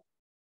God.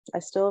 I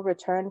still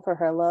return for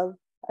her love.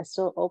 I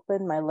still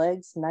open my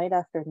legs night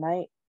after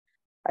night.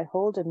 I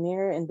hold a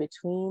mirror in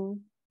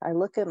between. I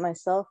look at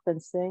myself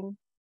and sing,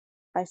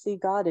 I see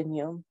God in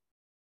you.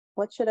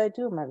 What should I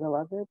do, my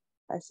beloved?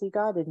 I see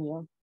God in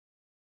you.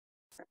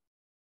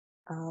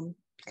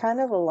 Kind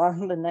of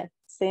along the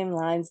same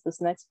lines,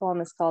 this next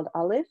poem is called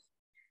Alif,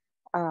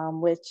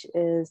 which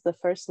is the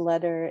first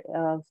letter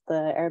of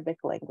the Arabic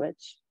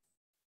language.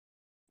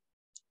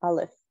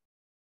 Alif.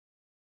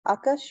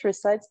 Akash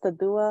recites the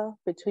dua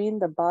between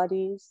the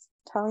bodies,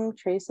 tongue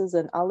traces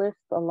an alif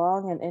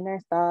along an inner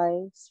thigh,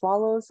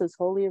 swallows his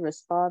holy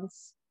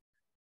response.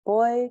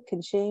 Boy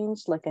can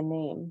change like a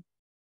name.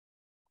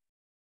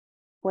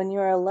 When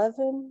you're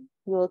 11,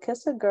 you will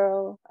kiss a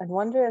girl and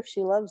wonder if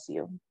she loves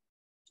you.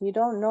 You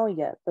don't know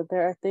yet that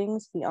there are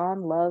things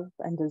beyond love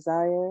and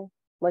desire,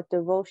 like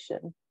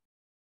devotion.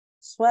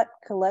 Sweat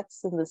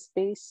collects in the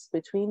space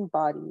between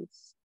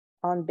bodies,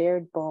 on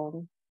bared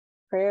bone.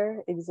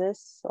 Prayer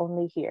exists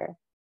only here.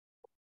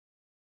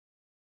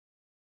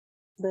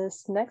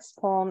 This next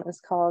poem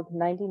is called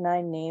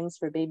 99 Names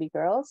for Baby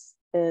Girls.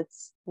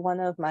 It's one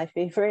of my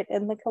favorite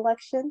in the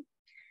collection.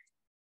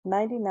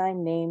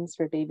 99 Names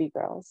for Baby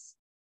Girls.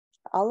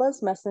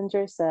 Allah's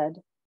messenger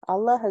said,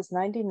 Allah has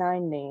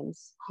 99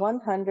 names,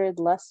 100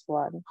 less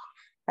one,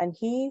 and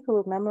he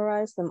who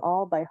memorized them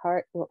all by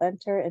heart will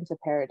enter into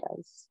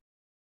paradise.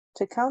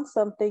 To count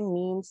something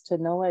means to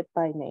know it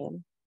by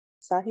name.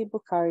 Sahih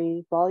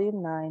Bukhari,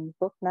 Volume 9,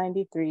 Book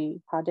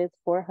 93, Hadith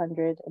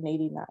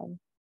 489.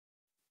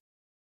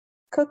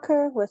 Cook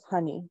her with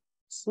honey,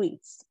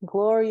 sweets,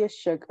 glorious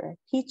sugar,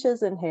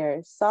 peaches and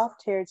hairs,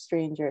 soft-haired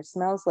stranger,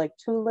 smells like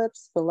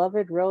tulips,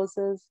 beloved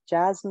roses,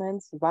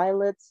 jasmines,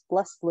 violets,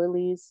 blessed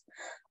lilies,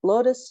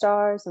 lotus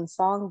stars and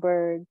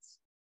songbirds,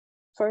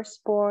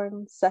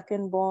 firstborn,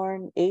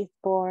 secondborn,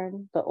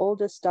 eighthborn, the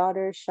oldest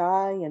daughter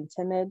shy and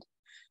timid,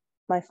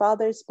 my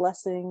father's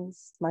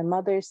blessings, my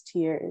mother's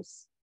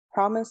tears,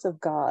 promise of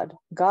God.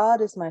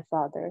 God is my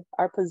Father,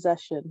 our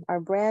possession, our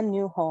brand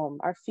new home,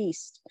 our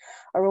feast,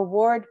 a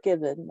reward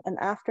given, an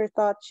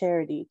afterthought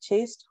charity,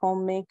 chaste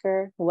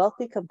homemaker,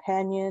 wealthy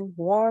companion,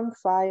 warm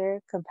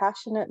fire,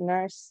 compassionate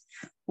nurse,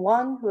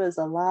 one who is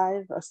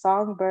alive, a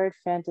songbird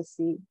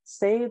fantasy,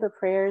 say the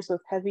prayers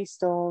with heavy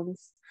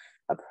stones,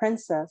 a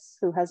princess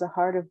who has a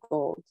heart of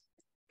gold,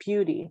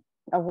 beauty,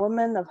 a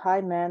woman of high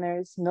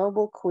manners,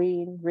 noble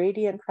queen,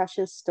 radiant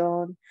precious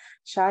stone,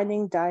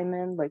 shining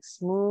diamond like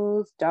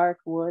smooth dark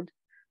wood,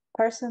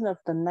 person of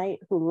the night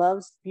who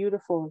loves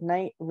beautiful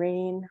night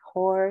rain,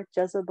 whore,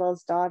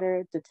 Jezebel's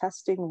daughter,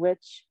 detesting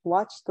witch,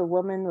 watch the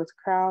woman with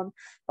crown,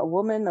 a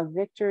woman of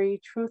victory,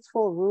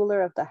 truthful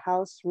ruler of the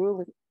house,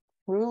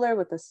 ruler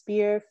with a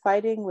spear,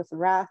 fighting with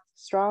wrath,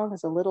 strong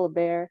as a little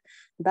bear,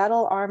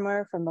 battle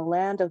armor from the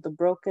land of the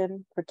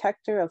broken,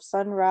 protector of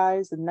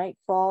sunrise and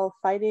nightfall,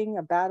 fighting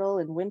a battle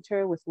in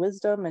winter with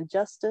wisdom and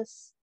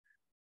justice.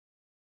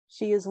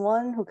 She is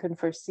one who can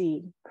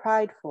foresee,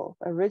 prideful,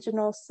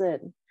 original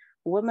sin,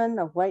 woman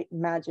of white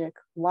magic,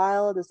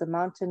 wild as a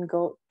mountain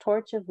goat,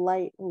 torch of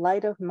light,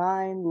 light of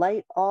mind,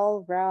 light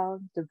all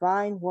round,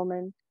 divine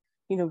woman,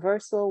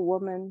 universal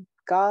woman,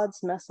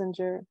 God's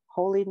messenger,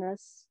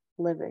 holiness,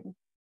 living.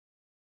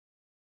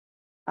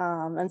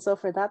 And so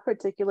for that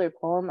particular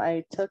poem,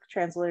 I took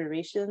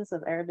transliterations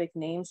of Arabic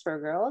names for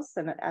girls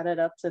and it added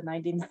up to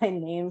 99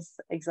 names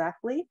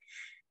exactly.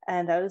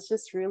 And I was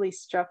just really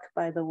struck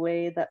by the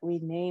way that we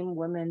name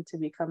women to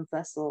become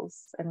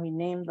vessels and we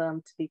name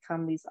them to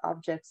become these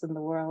objects in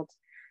the world,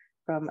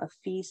 from a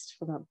feast,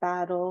 from a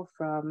battle,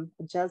 from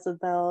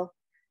Jezebel,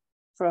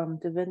 from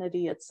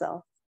divinity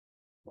itself.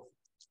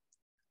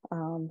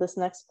 This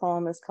next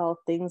poem is called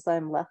Things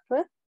I'm Left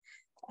With,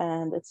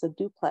 and it's a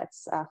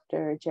duplex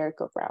after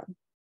Jericho Brown.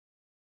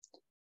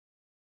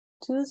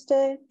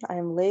 Tuesday, I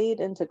am laid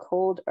into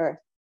cold earth.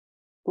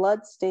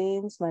 Blood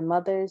stains my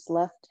mother's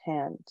left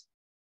hand.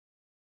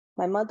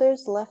 My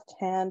mother's left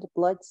hand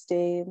blood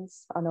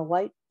stains on a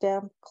white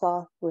damp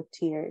cloth with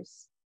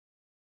tears.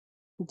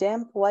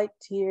 Damp white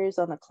tears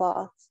on a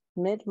cloth,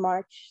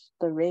 mid-March,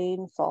 the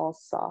rain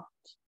falls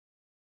soft.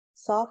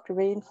 Soft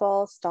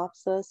rainfall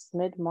stops us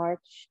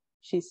mid-March.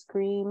 She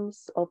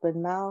screams,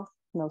 open mouth,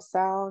 no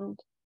sound.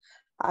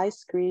 I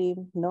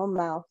scream, no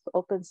mouth,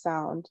 open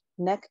sound,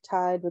 neck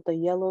tied with a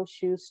yellow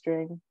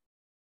shoestring.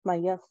 My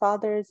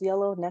father's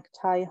yellow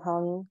necktie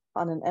hung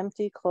on an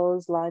empty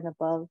clothesline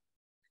above.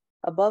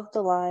 Above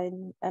the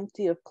line,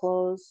 empty of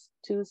clothes,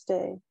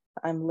 Tuesday,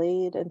 I'm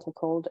laid into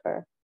cold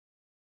earth.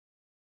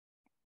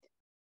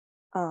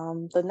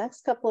 The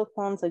next couple of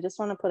poems, I just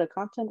want to put a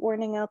content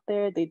warning out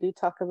there. They do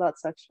talk about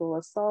sexual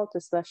assault,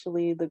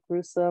 especially the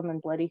gruesome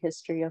and bloody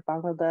history of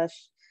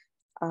Bangladesh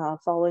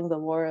following the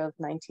war of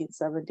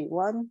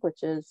 1971,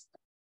 which is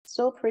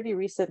still pretty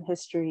recent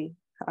history,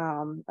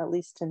 at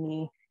least to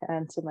me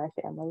and to my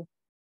family.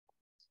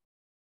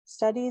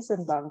 Studies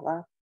in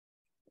Bangla.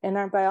 In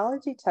our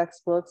biology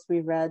textbooks, we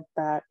read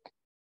that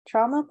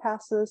trauma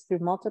passes through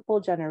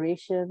multiple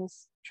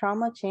generations.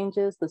 Trauma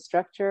changes the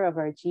structure of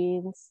our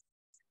genes.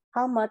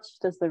 How much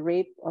does the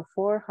rape of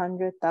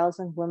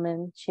 400,000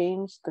 women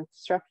change the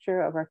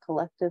structure of our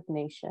collective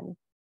nation?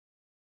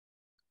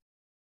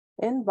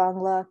 In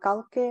Bangla,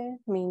 kalke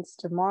means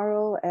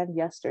tomorrow and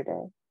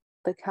yesterday.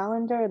 The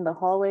calendar in the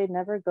hallway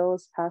never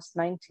goes past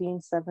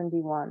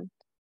 1971.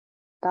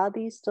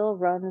 Dadi still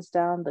runs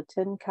down the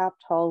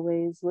tin-capped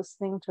hallways,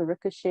 listening to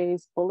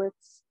ricochets,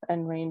 bullets,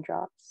 and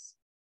raindrops.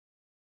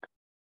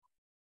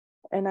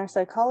 In our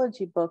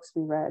psychology books,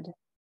 we read,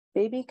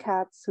 baby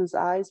cats whose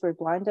eyes were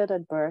blinded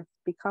at birth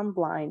become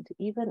blind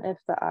even if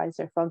the eyes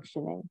are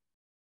functioning.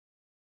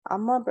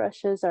 Amma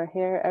brushes our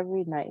hair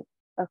every night,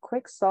 a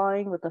quick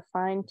sawing with a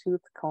fine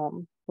tooth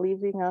comb,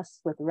 leaving us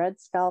with red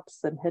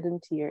scalps and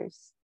hidden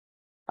tears.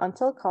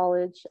 Until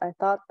college, I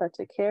thought that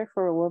to care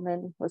for a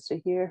woman was to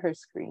hear her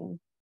scream.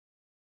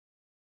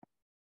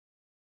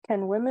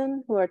 Can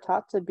women who are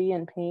taught to be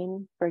in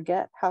pain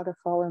forget how to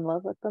fall in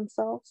love with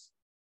themselves?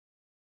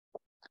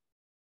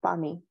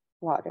 Pani,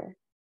 water.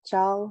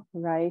 Chal,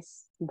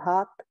 rice.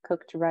 Bhat,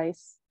 cooked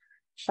rice.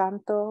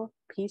 Shanto,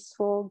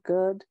 peaceful,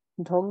 good.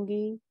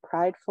 Dhongi,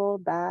 prideful,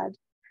 bad.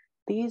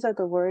 These are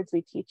the words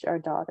we teach our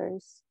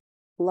daughters.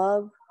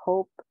 Love,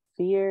 hope,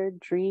 fear,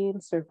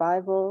 dream,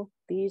 survival.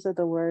 These are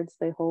the words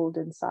they hold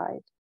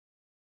inside.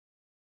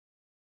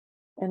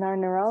 In our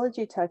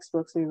neurology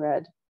textbooks, we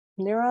read,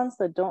 neurons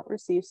that don't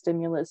receive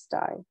stimulus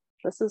die.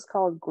 This is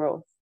called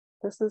growth.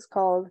 This is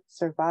called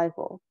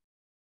survival.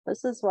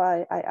 This is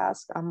why I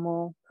ask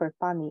Ammo for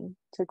pani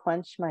to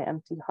quench my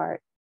empty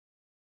heart.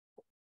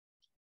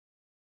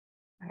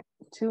 Right,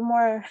 2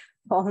 more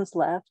poems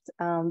left.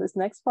 This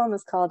next poem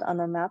is called On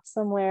a Map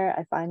Somewhere,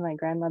 I Find My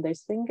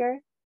Grandmother's Finger.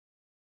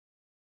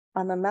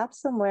 On a map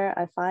somewhere,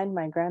 I find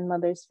my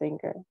grandmother's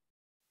finger.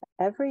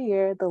 Every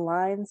year, the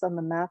lines on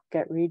the map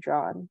get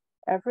redrawn.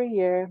 Every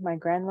year, my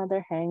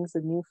grandmother hangs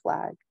a new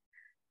flag.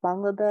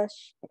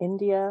 Bangladesh,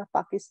 India,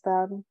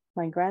 Pakistan.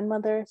 My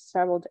grandmother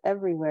traveled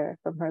everywhere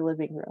from her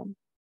living room.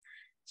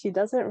 She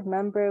doesn't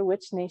remember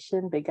which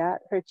nation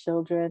begat her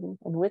children,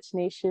 in which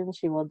nation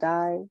she will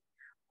die.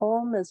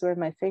 Home is where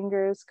my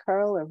fingers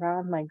curl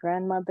around my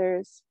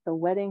grandmother's, the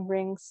wedding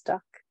ring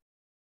stuck.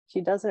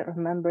 She doesn't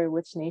remember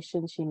which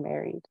nation she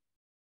married.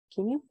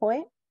 Can you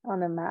point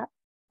on a map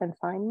and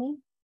find me?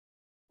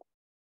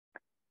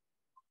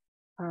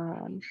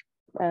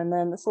 And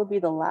then this will be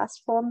the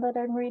last poem that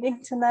I'm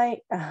reading tonight.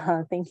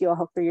 Thank you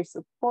all for your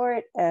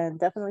support, and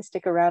definitely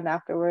stick around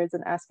afterwards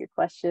and ask your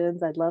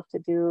questions. I'd love to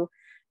do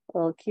a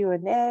little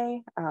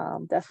Q&A.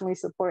 Definitely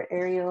support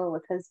Ariel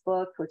with his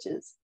book, which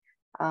is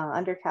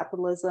Under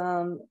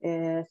Capitalism.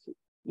 If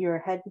your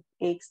head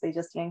aches, they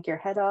just yank your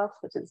head off,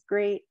 which is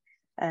great.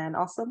 And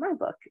also my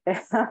book.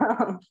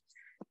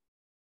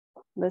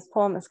 This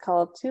poem is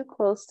called Too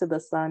Close to the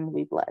Sun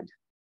We Bled.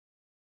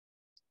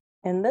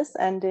 In this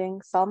ending,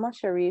 Salma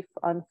Sharif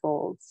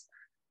unfolds.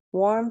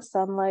 Warm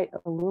sunlight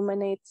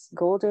illuminates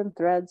golden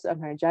threads on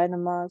her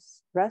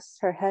gynemas, rests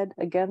her head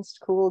against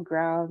cool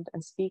ground,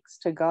 and speaks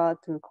to God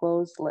through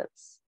closed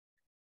lips.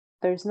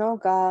 There's no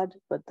God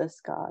but this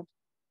God.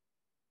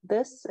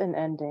 This an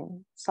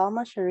ending.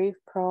 Salma Sharif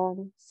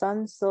prone,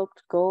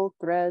 sun-soaked gold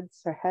threads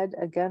her head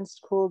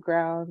against cool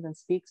ground and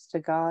speaks to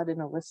God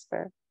in a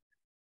whisper.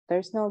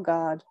 There's no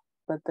God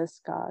but this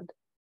God.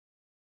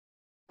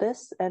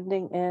 This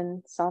ending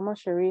in Salma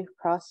Sharif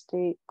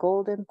prostrate,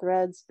 golden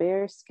threads,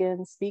 bare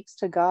skin, speaks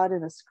to God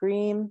in a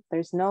scream.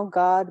 There's no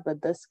God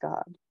but this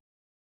God.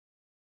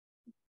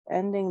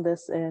 Ending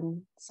this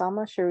in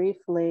Salma Sharif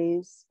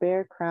lays,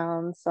 bare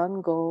crown,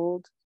 sun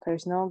gold.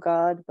 There's no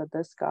God but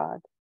this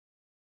God.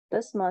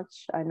 This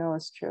much I know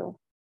is true.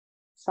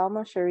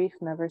 Salma Sharif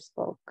never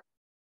spoke.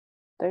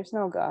 There's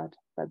no God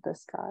but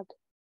this God.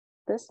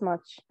 This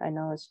much I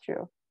know is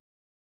true.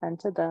 And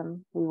to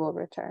them we will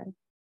return.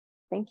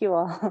 Thank you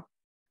all.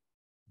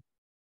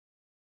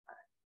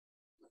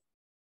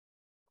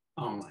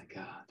 Oh my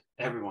God.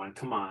 Everyone,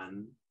 come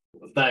on.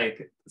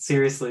 Like,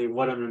 seriously,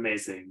 what an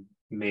amazing,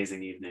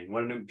 amazing evening.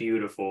 What a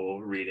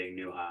beautiful reading,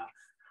 Nuha.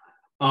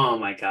 Oh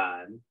my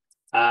God.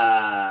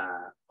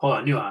 Hold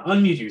on, Nuha,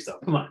 unmute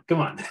yourself. Come on,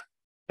 come on.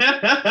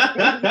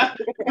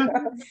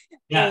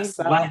 Yes,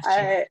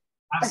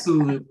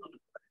 absolutely.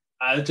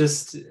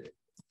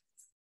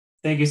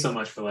 Thank you so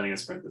much for letting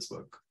us print this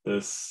book.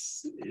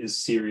 This is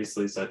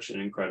seriously such an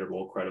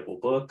incredible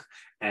book.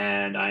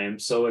 And I am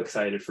so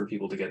excited for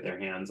people to get their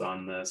hands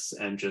on this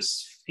and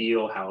just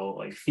feel how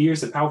like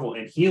fierce and powerful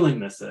and healing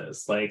this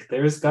is. Like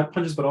there's gut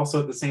punches, but also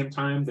at the same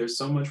time, there's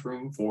so much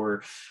room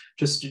for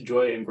just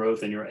joy and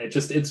growth. And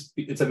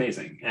it's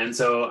amazing. And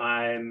so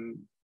I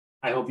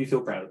hope you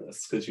feel proud of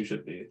this because you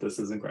should be. This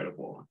is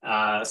incredible.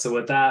 So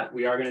with that,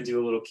 we are going to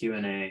do a little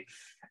Q&A.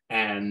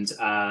 And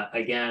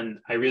again,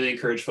 I really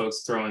encourage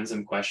folks to throw in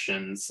some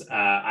questions.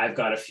 I've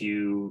got a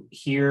few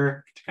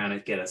here to kind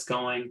of get us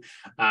going,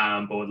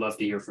 but would love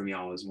to hear from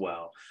y'all as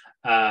well.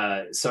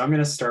 So I'm going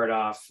to start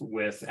off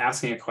with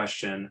asking a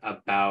question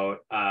about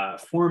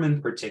form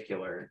in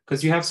particular,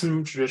 because you have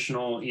some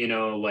traditional,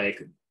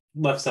 like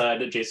left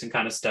side adjacent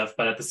kind of stuff,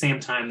 but at the same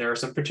time there are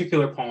some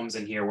particular poems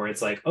in here where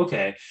it's like,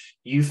 okay,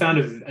 you found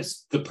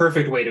the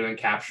perfect way to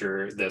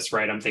capture this,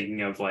 right? I'm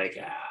thinking of like,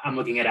 I'm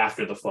looking at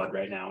After the Flood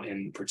right now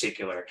in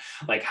particular,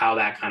 like how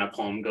that kind of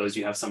poem goes.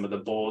 You have some of the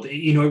bold,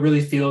 it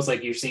really feels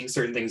like you're seeing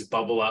certain things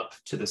bubble up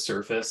to the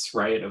surface,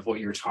 right, of what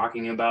you're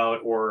talking about,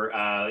 or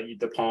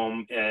the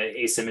poem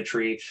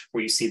Asymmetry,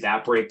 where you see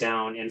that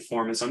breakdown in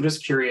form. And so I'm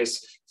just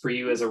curious for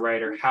you as a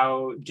writer,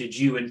 how did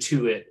you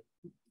intuit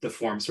the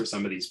forms for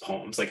some of these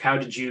poems? Like, how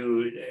did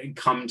you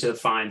come to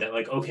find that,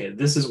 like, okay,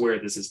 this is where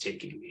this is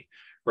taking me,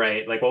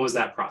 right? Like, what was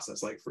that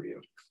process like for you?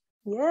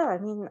 Yeah, I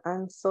mean,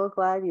 I'm so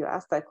glad you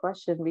asked that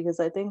question, because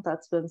I think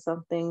that's been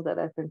something that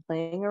I've been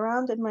playing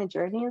around in my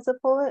journey as a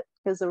poet.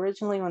 Because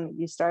originally when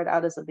you start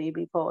out as a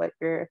baby poet,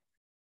 you're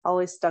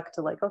always stuck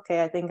to like,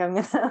 okay, I think I'm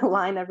gonna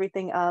line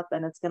everything up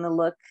and it's gonna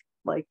look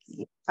like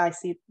I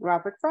see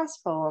Robert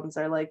Frost poems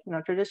or like,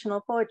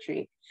 traditional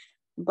poetry.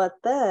 But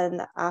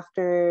then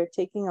after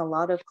taking a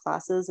lot of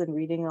classes and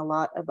reading a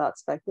lot about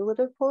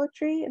speculative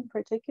poetry in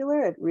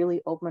particular, it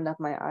really opened up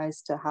my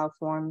eyes to how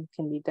form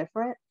can be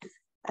different.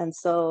 And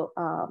so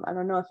I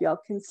don't know if y'all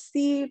can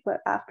see, but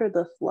After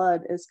the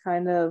Flood is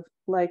kind of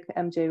like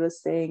MJ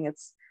was saying,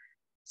 it's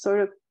sort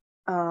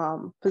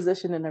of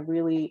positioned in a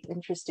really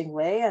interesting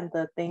way. And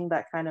the thing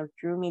that kind of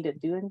drew me to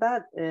doing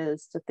that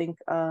is to think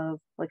of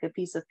like a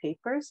piece of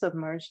paper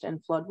submerged in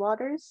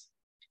floodwaters,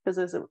 because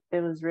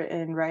it was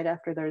written right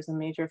after there was a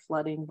major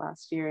flooding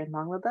last year in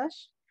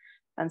Bangladesh.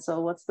 And so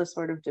what's the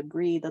sort of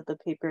debris that the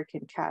paper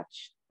can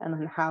catch? And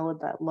then how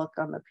would that look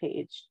on the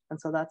page? And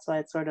so that's why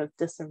it's sort of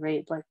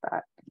disarrayed like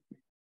that.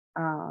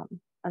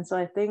 And so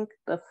I think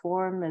the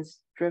form is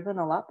driven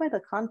a lot by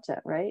the content,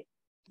 right?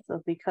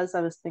 So because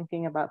I was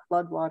thinking about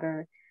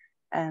floodwater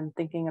and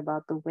thinking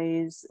about the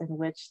ways in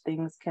which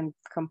things can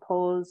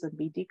compose and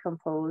be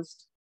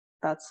decomposed,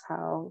 that's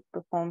how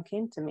the poem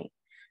came to me.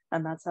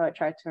 And that's how I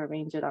tried to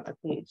arrange it on the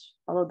page.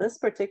 Although this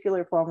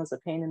particular poem was a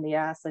pain in the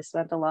ass. I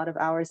spent a lot of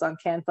hours on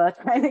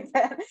Canva trying to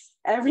get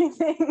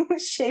everything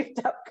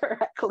shaped up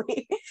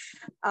correctly.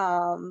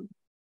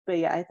 But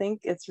yeah, I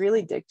think it's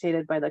really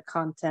dictated by the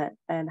content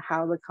and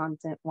how the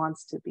content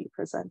wants to be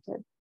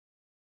presented.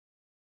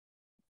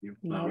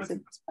 That's a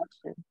good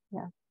question.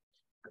 Yeah.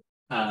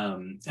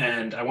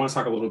 And I want to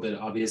talk a little bit,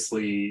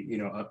 obviously, you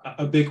know,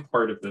 a big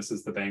part of this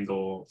is the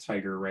Bengal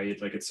tiger,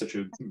 right? Like, it's such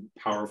a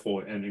powerful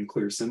and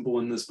clear symbol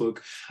in this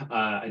book.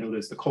 I know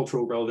there's the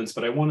cultural relevance,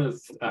 but I want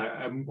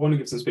to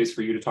give some space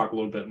for you to talk a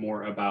little bit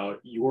more about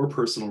your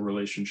personal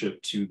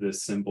relationship to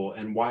this symbol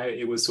and why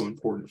it was so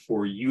important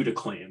for you to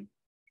claim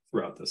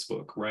throughout this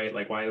book, right?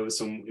 Like, why it was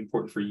so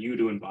important for you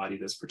to embody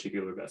this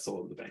particular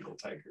vessel of the Bengal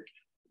tiger.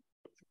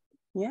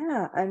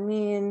 Yeah, I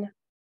mean,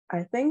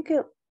 I think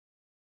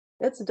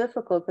it's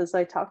difficult because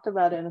I talked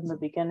about it in the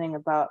beginning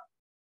about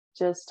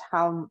just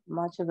how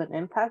much of an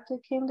impact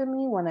it came to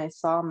me when I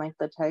saw Mike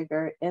the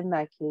tiger in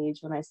that cage,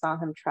 when I saw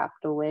him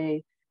trapped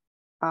away.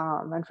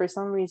 And for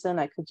some reason,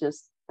 I could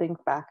just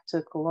think back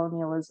to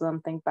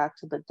colonialism, think back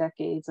to the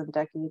decades and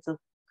decades of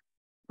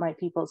my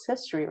people's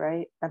history,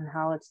 right? And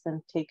how it's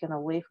been taken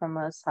away from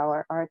us, how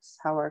our arts,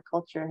 how our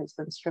culture has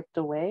been stripped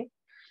away.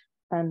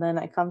 And then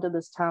I come to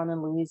this town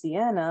in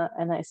Louisiana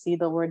and I see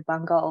the word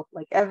Bengal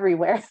like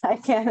everywhere. I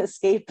can't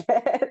escape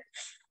it.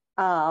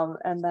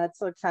 And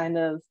that's what kind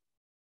of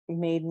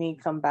made me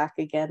come back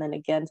again and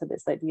again to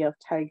this idea of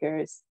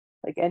tigers.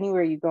 Like,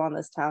 anywhere you go on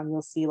this town,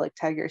 you'll see like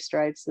tiger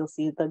stripes, you'll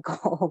see the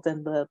gold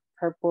and the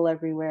purple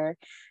everywhere.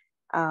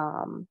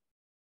 Yeah,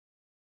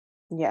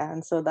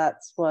 and so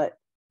that's what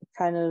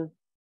kind of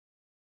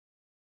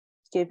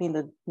gave me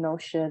the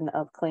notion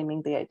of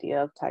claiming the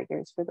idea of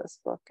tigers for this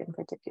book in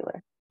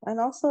particular. And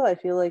also, I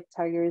feel like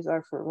tigers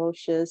are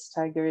ferocious.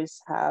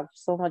 Tigers have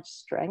so much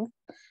strength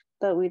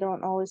that we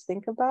don't always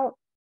think about.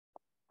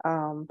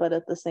 But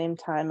at the same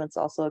time, it's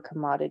also a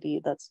commodity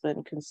that's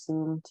been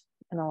consumed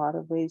in a lot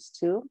of ways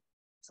too.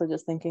 So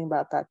just thinking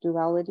about that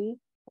duality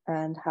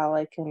and how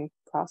I can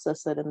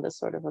process it in this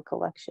sort of a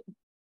collection.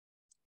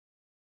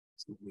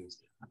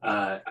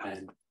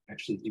 And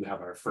actually, you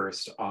have our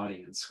first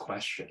audience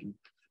question.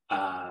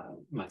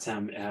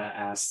 Matem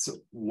asks,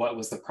 what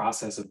was the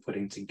process of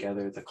putting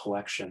together the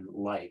collection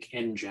like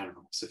in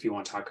general? So if you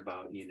want to talk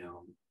about, you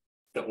know,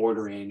 the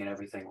ordering and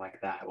everything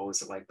like that, what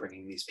was it like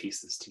bringing these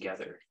pieces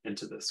together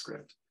into the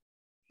script?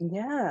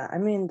 Yeah, I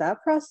mean,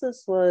 that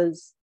process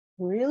was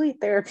really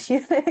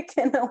therapeutic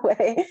in a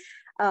way.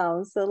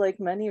 So like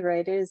many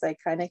writers, I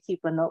kind of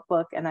keep a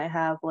notebook and I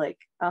have like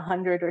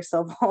 100 or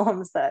so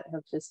poems that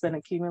have just been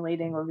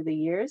accumulating over the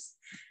years.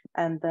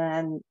 And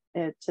then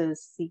to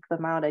seek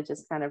them out, I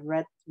just kind of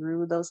read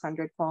through those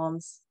 100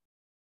 poems,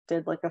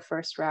 did like a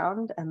first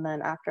round. And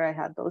then after I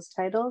had those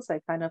titles,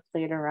 I kind of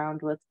played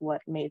around with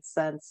what made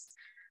sense,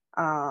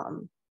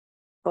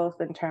 both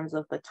in terms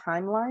of the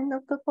timeline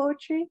of the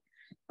poetry,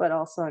 but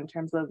also in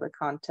terms of the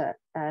content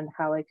and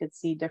how I could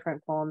see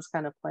different poems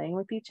kind of playing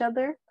with each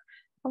other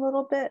a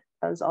little bit.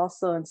 I was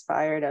also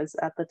inspired. I was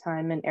at the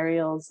time in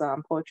Ariel's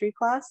poetry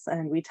class,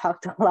 and we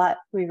talked a lot.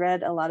 We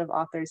read a lot of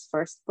authors'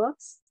 first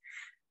books,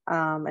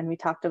 and we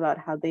talked about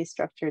how they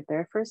structured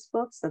their first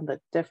books and the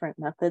different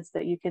methods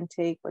that you can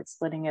take, like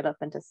splitting it up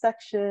into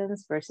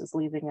sections versus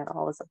leaving it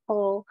all as a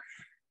whole.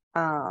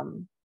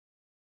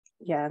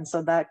 Yeah, and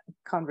so that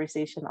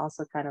conversation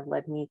also kind of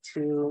led me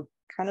to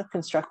kind of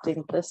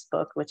constructing this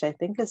book, which I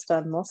think is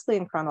done mostly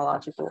in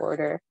chronological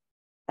order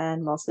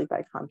and mostly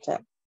by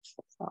content.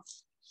 So.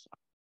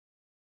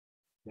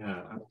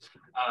 Yeah,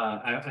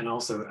 and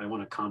also I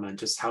want to comment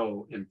just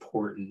how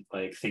important,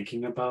 like,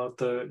 thinking about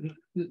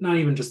not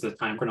even just the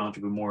time chronology,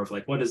 but more of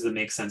like, what does it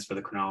make sense for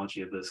the chronology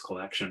of this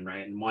collection,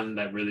 right? And one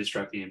that really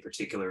struck me in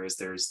particular is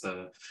there's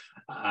the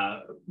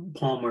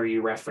poem where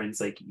you reference,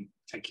 like,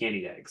 I can't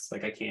eat eggs,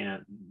 like I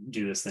can't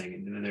do this thing.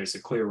 And then there's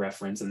a clear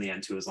reference in the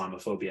end to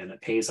Islamophobia, and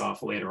it pays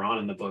off later on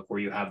in the book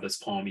where you have this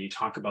poem, you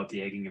talk about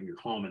the egging of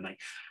your home, and like,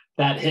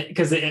 that hit,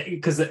 because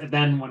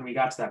then when we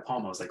got to that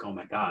poem, I was like, oh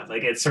my God,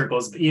 like it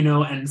circles, you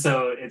know. And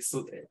so it's,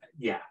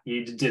 yeah,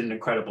 you did an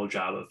incredible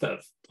job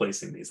of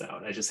placing these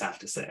out, I just have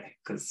to say,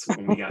 because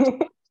when we got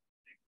to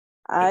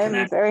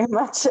I'm very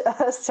much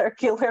a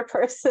circular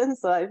person,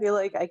 so I feel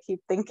like I keep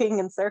thinking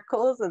in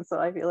circles, and so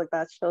I feel like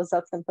that shows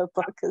up in the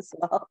book as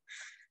well.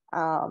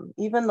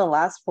 Even the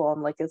last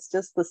poem, like, it's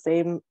just the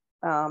same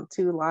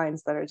 2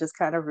 lines that are just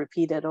kind of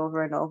repeated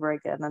over and over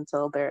again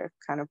until they're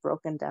kind of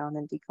broken down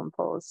and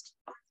decomposed.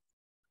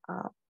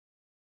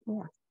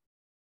 Yeah.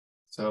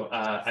 So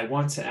I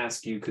want to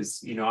ask you,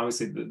 because, you know,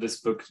 obviously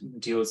this book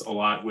deals a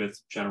lot with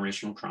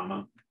generational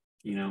trauma,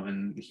 you know,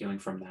 and healing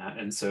from that.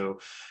 And so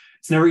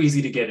it's never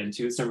easy to get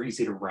into, it's never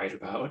easy to write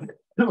about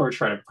or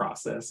try to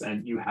process.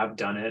 And you have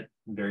done it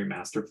very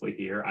masterfully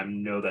here. I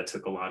know that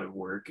took a lot of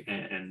work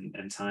and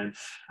time.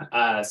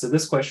 So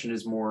this question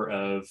is more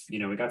of, you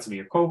know, we got some of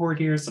your cohort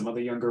here, some other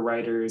younger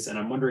writers, and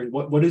I'm wondering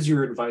what is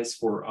your advice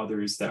for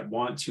others that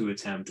want to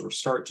attempt or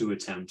start to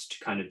attempt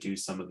to kind of do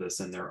some of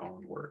this in their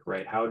own work,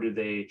 right? How do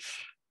they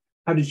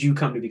how did you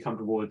come to be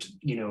comfortable with,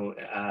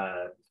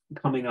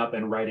 coming up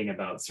and writing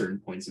about certain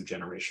points of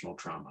generational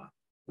trauma,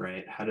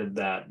 right? How did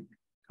that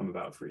come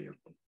about for you?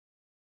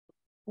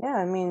 Yeah,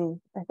 I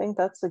mean, I think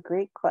that's a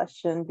great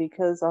question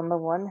because on the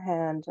one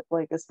hand,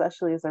 like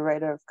especially as a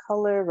writer of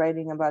color,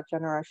 writing about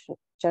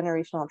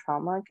generational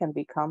trauma can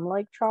become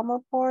like trauma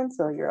porn.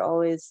 So you're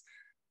always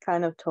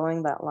kind of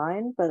towing that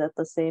line, but at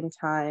the same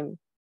time,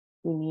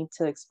 you need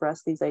to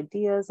express these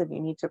ideas and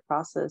you need to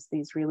process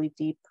these really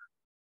deep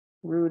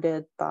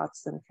rooted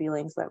thoughts and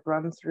feelings that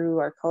run through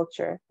our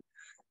culture.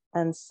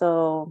 And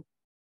so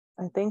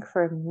I think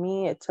for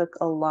me, it took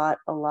a lot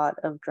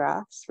of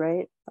drafts,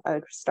 right? I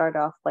would start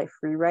off by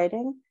free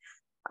writing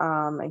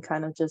and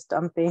kind of just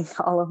dumping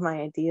all of my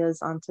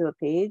ideas onto a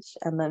page.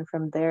 And then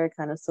from there,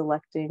 kind of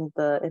selecting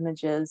the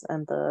images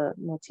and the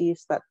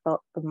motifs that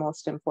felt the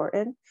most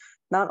important,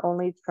 not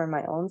only for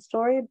my own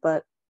story,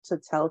 but to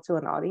tell to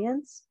an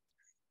audience.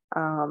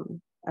 And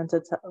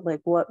to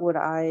like, what would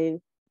I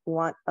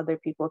want other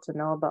people to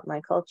know about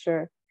my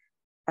culture?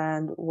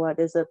 And what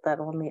is it that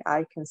only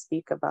I can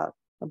speak about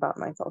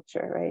my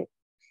culture, right?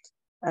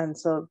 And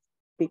so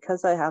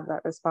because I have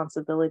that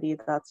responsibility,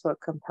 that's what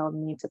compelled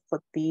me to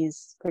put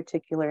these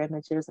particular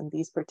images and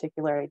these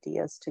particular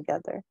ideas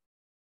together.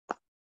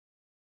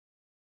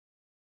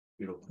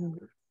 Beautiful.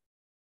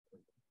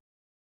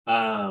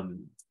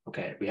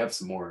 Okay, we have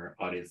some more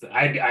audience.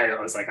 I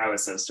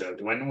was so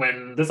stoked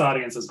when this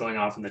audience was going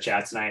off in the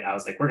chat tonight. I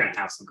was like, we're gonna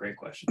have some great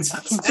questions.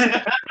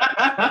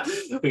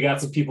 We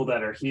got some people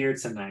that are here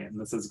tonight, and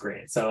this is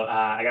great. So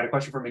I got a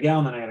question from Miguel,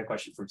 and then I got a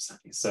question from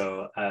Sunny.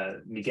 So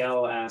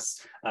Miguel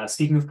asks,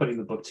 speaking of putting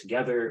the book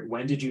together,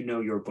 when did you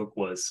know your book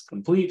was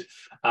complete?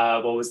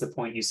 What was the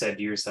point you said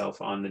to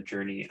yourself on the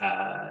journey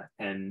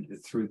and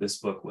through this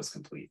book was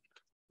complete?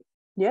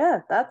 Yeah,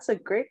 that's a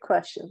great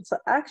question. So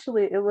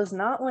actually, it was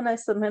not when I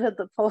submitted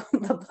the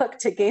book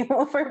to Game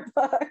Over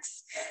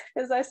Books,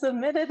 because I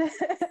submitted it.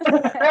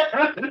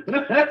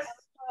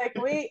 Like,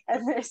 wait,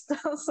 and there's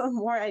still some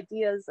more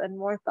ideas and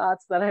more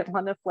thoughts that I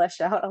want to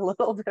flesh out a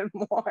little bit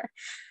more.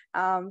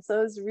 So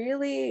it was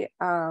really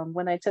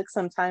when I took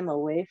some time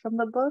away from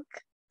the book.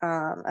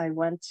 I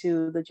went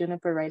to the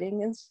Juniper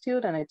Writing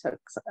Institute and I took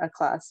a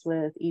class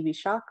with Evie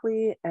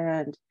Shockley,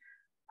 and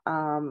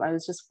I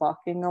was just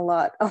walking a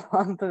lot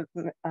along the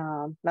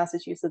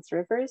Massachusetts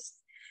rivers.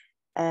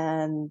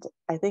 And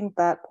I think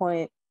that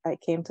point, I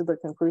came to the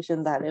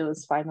conclusion that it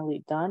was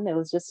finally done. It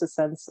was just a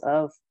sense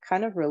of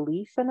kind of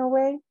relief in a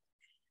way.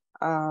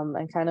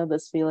 And kind of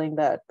this feeling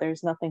that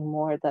there's nothing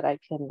more that I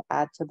can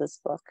add to this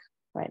book,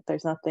 right?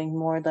 There's nothing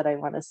more that I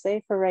want to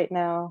say for right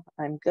now.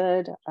 I'm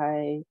good.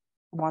 I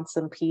want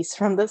some peace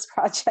from this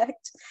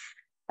project.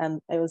 And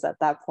it was at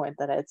that point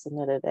that I had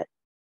submitted it.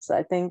 So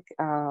I think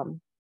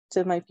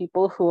to my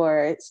people who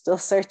are still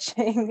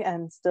searching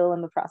and still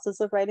in the process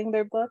of writing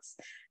their books,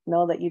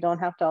 know that you don't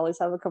have to always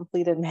have a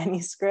completed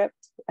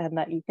manuscript and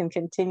that you can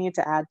continue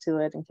to add to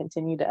it and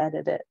continue to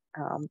edit it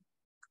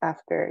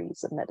after you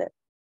submit it.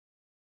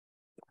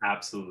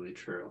 Absolutely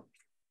true.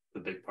 The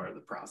big part of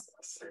the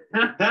process.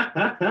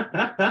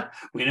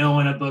 We know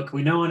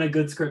when a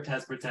good script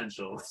has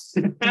potential.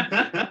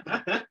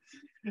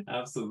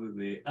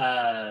 Absolutely.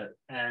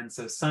 And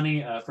so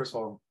Sunny, first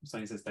of all,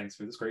 Sunny says, thanks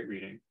for this great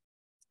reading.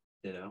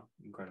 Ditto,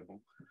 incredible.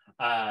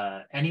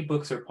 Any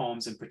books or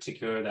poems in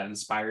particular that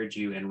inspired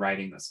you in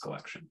writing this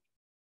collection?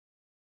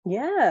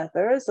 Yeah,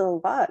 there was a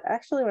lot.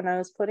 Actually, when I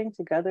was putting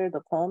together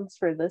the poems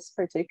for this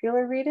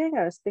particular reading,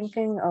 I was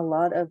thinking a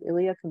lot of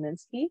Ilya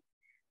Kaminsky,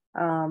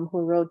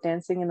 who wrote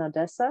Dancing in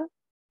Odessa.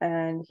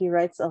 And he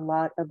writes a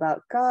lot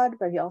about God,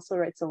 but he also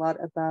writes a lot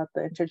about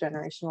the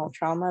intergenerational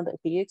trauma that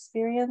he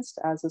experienced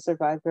as a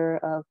survivor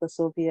of the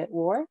Soviet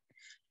war.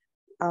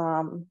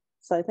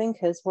 So I think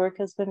his work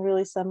has been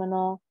really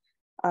seminal.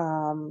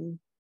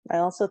 I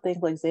also think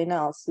like Zaina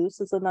Al-Sus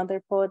is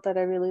another poet that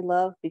I really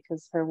love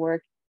because her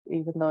work,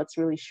 even though it's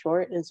really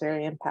short, is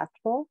very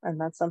impactful.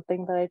 And that's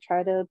something that I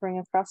try to bring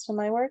across to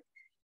my work.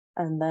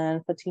 And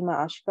then Fatima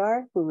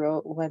Ashgar, who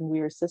wrote When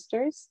We Were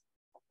Sisters.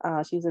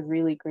 She's a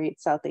really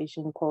great South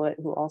Asian poet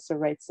who also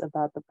writes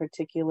about the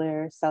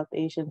particular South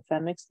Asian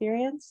femme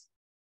experience.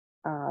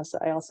 So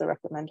I also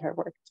recommend her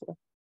work too.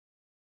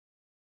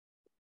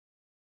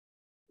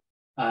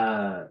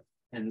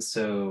 And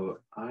so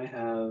I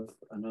have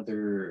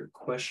another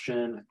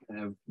question. I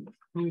have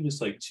maybe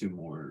just like two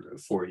more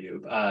for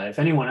you. If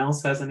anyone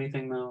else has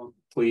anything though,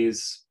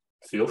 please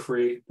feel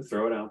free to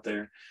throw it out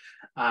there.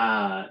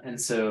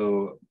 And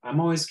so I'm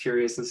always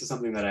curious. This is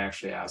something that I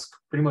actually ask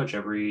pretty much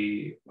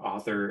every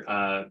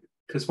author,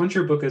 because once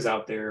your book is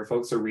out there,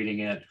 folks are reading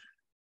it,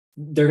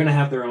 they're going to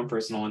have their own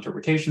personal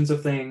interpretations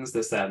of things,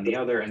 this, that, and the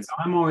other. And so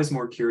I'm always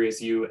more curious,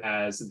 you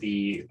as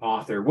the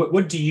author,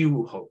 what do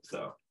you hope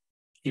though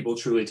people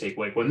truly take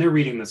away when they're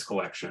reading this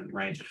collection,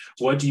 right?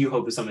 What do you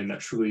hope is something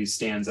that truly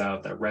stands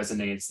out, that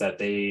resonates, that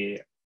they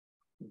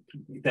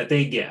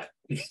get?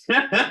 Do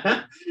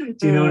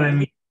you know what I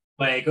mean?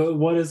 Like,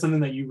 what is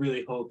something that you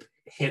really hope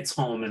hits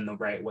home in the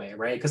right way,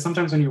 right? Because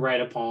sometimes when you write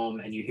a poem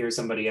and you hear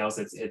somebody else,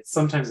 it's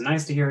sometimes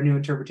nice to hear a new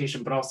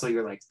interpretation, but also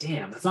you're like,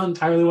 damn, that's not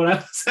entirely what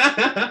I was,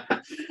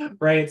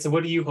 right? So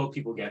what do you hope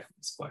people get from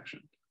this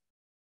collection?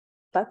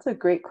 That's a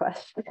great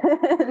question.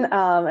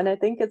 And I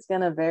think it's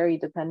going to vary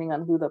depending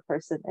on who the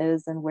person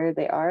is and where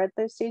they are at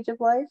their stage of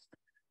life.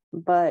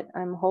 But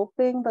I'm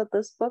hoping that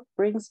this book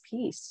brings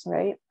peace,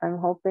 right? I'm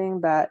hoping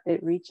that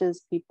it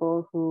reaches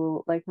people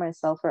who, like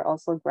myself, are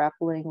also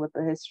grappling with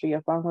the history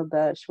of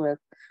Bangladesh, with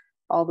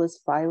all this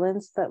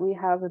violence that we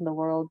have in the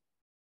world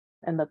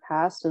in the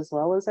past as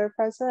well as our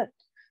present.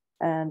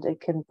 And it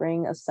can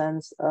bring a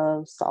sense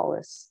of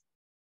solace.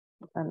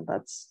 And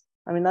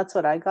that's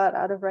what I got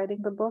out of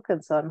writing the book.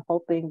 And so I'm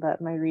hoping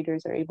that my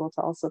readers are able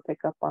to also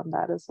pick up on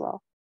that as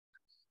well.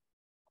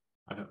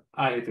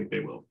 I think they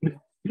will.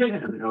 Yeah,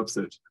 I hope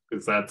so,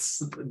 because that's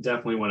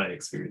definitely what I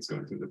experienced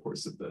going through the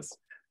course of this.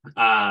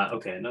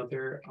 Okay,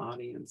 another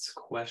audience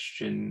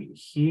question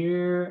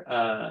here.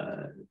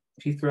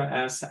 Pithra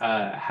asks,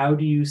 how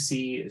do you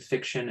see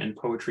fiction and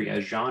poetry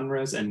as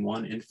genres and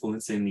one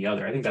influencing the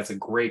other? I think that's a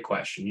great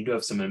question. You do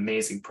have some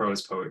amazing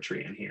prose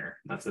poetry in here.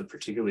 That's a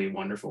particularly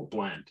wonderful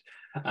blend.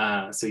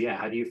 So yeah,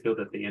 how do you feel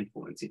that they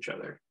influence each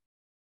other?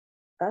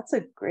 That's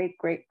a great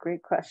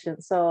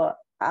question. So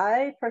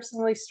I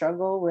personally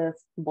struggle with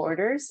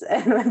borders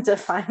and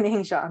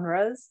defining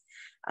genres.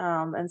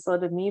 And so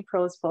to me,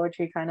 prose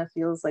poetry kind of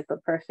feels like the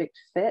perfect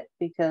fit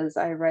because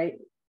I write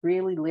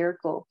really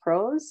lyrical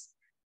prose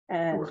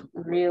and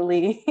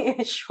really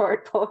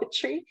short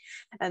poetry.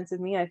 And to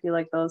me, I feel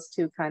like those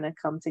two kind of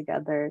come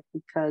together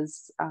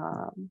because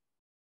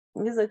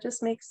it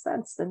just makes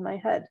sense in my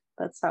head.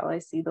 That's how I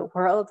see the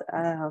world.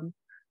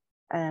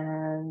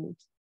 And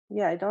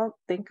yeah, I don't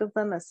think of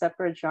them as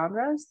separate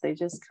genres. They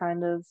just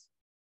kind of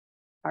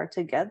are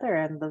together,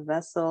 and the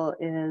vessel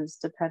is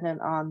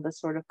dependent on the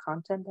sort of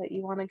content that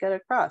you want to get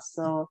across.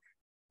 So,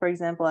 for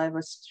example, I have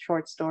a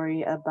short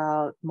story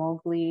about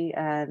Mowgli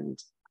and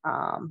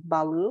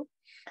Baloo,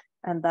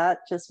 and that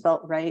just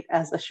felt right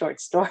as a short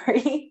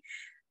story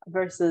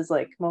versus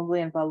like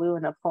Mowgli and Baloo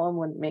in a poem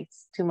wouldn't make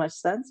too much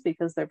sense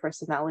because their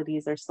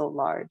personalities are so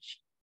large.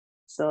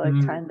 So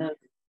it kind of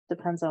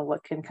depends on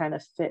what can kind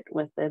of fit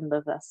within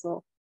the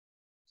vessel.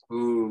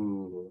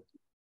 Ooh,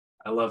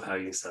 I love how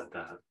you said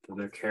that.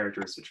 Their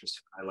characters are just,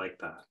 I like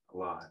that a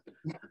lot.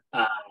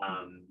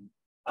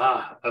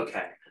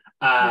 Okay.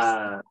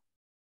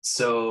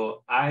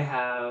 So I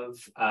have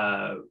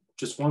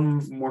just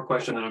one more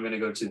question, then I'm going to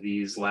go to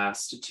these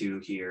last two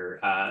here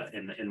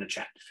in the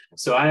chat.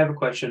 So I have a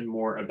question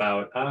more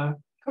about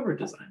cover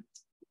design.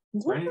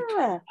 Right?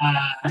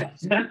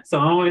 So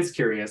I'm always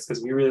curious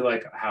because we really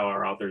like how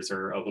our authors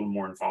are a little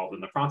more involved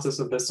in the process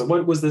of this. So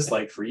what was this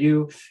like for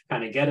you,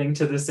 kind of getting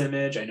to this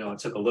image? I know it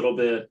took a little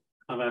bit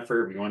of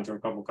effort. We went through a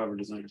couple cover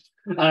designers.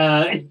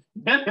 And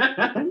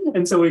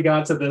so we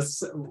got to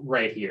this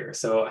right here.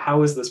 So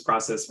how was this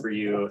process for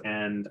you?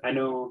 And I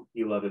know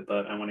you love it,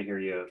 but I want to hear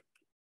you.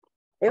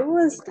 It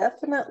was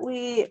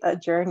definitely a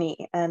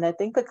journey. And I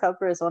think the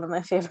cover is one of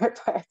my favorite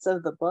parts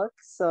of the book.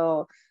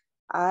 So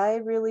I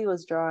really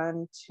was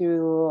drawn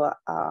to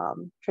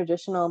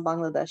traditional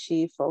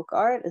Bangladeshi folk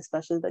art,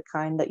 especially the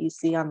kind that you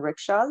see on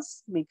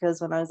rickshaws,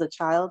 because when I was a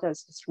child, I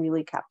was just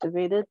really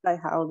captivated by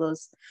how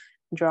those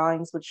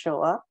drawings would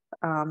show up.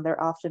 They're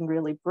often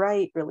really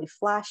bright, really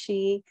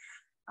flashy,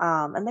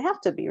 and they have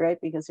to be, right?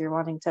 Because you're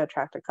wanting to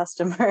attract a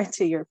customer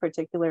to your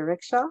particular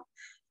rickshaw.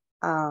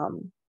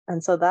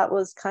 And so that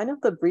was kind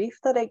of the brief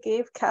that I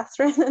gave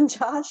Catherine and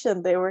Josh,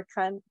 and they were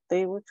kind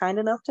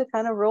enough to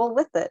kind of roll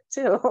with it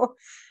too.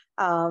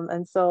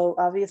 And so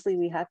obviously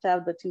we had to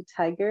have the two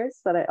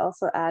tigers, but I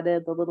also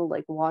added the little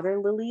like water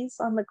lilies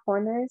on the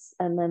corners.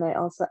 And then I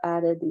also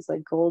added these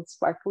like gold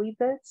sparkly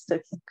bits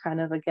to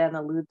kind of, again,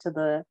 allude to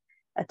the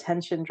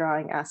attention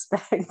drawing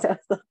aspect of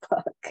the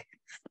book.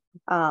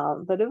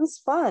 But it was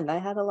fun. I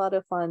had a lot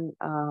of fun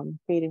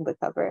creating the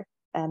cover.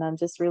 And I'm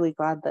just really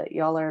glad that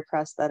y'all are a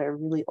press that are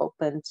really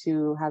open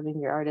to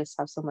having your artists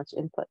have so much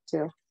input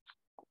too.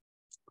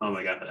 Oh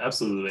my God,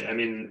 absolutely. I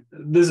mean,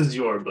 this is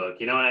your book,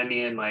 you know what I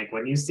mean? Like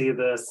when you see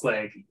this,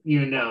 like,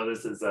 you know,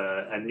 this is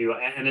a new,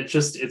 and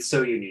it's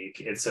so unique.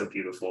 It's so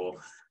beautiful.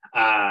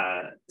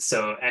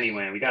 So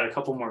anyway, we got a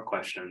couple more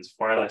questions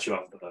before I let you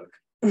off the hook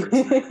for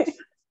tonight.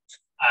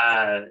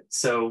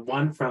 So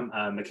one from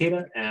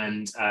Makeda,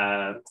 and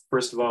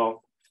first of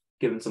all,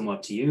 giving some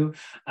love to you,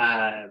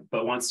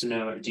 but wants to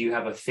know, do you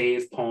have a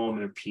fave poem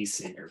or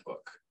piece in your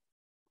book?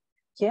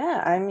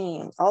 Yeah, I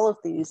mean, all of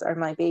these are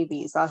my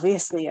babies,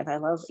 obviously, and I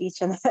love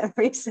each and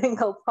every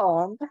single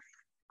poem.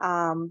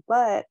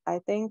 But I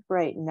think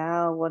right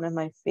now, one of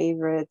my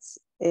favorites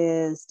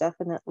is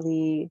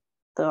definitely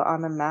the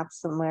On a Map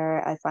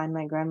Somewhere, I Find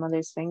My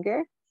Grandmother's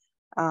Finger,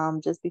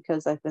 just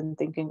because I've been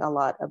thinking a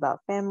lot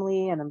about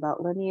family and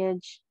about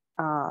lineage.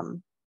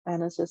 And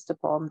it's just a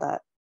poem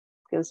that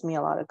gives me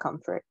a lot of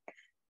comfort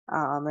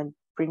and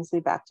brings me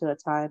back to a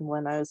time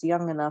when I was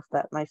young enough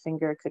that my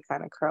finger could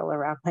kind of curl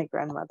around my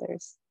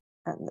grandmother's.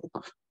 And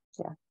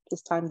yeah,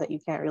 just time that you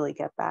can't really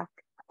get back.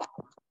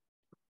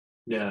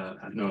 Yeah,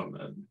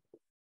 no,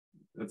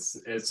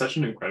 it's such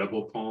an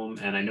incredible poem,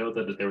 and I know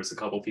that there was a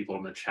couple people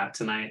in the chat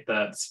tonight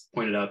that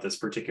pointed out this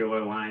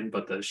particular line,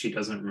 but that she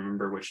doesn't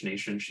remember which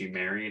nation she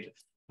married.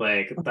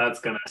 Like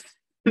that's gonna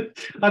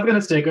that's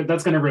gonna stay good.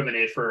 That's gonna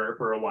ruminate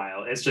for a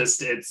while. It's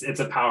just it's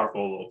a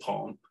powerful little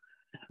poem.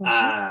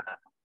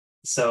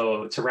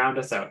 So to round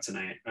us out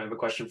tonight, I have a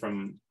question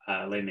from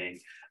Lei Ming.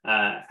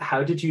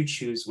 How did you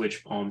choose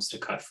which poems to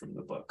cut from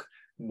the book?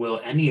 Will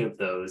any of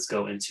those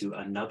go into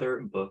another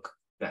book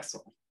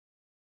vessel?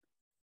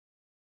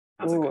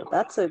 Oh,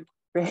 that's a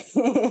great,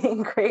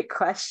 great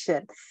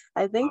question.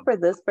 I think for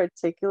this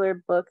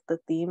particular book, the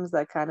themes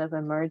that kind of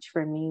emerged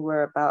for me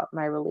were about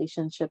my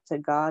relationship to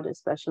God,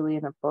 especially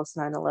in a post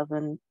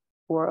 9/11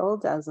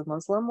 world as a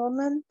Muslim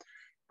woman.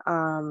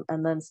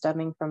 And then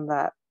stemming from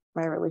that,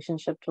 my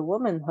relationship to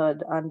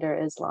womanhood under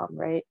Islam,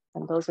 right?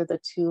 And those are the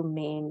two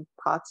main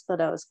pots that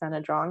I was kind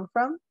of drawing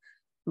from.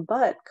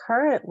 But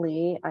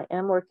currently, I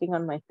am working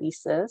on my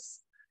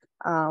thesis,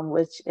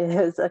 which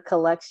is a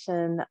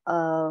collection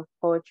of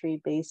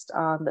poetry based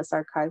on this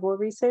archival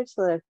research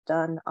that I've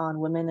done on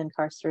women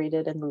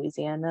incarcerated in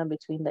Louisiana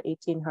between the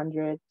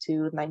 1800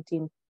 to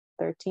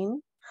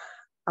 1913,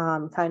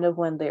 kind of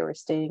when they were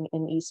staying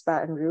in East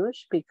Baton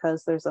Rouge,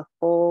 because there's a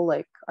full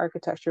like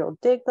architectural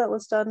dig that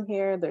was done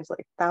here. There's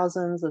like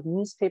thousands of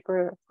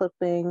newspaper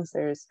clippings.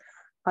 There's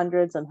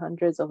hundreds and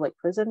hundreds of like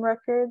prison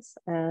records.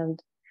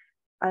 And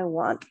I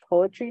want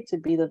poetry to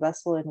be the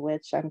vessel in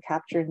which I'm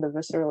capturing the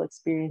visceral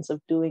experience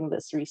of doing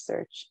this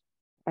research.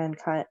 And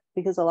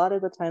because a lot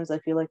of the times I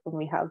feel like when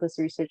we have this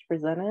research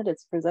presented,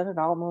 it's presented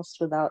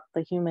almost without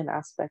the human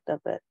aspect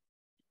of it.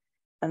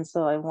 And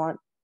so I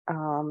want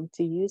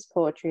to use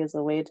poetry as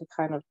a way to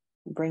kind of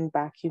bring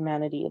back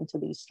humanity into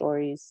these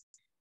stories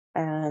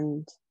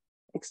and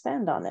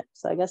expand on it.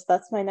 So I guess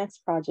that's my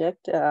next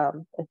project.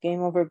 If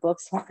Game Over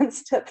Books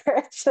wants to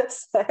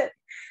purchase it,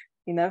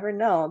 you never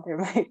know, there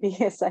might be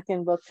a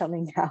second book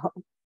coming out.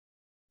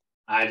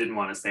 I didn't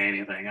want to say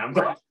anything. I'm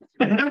glad.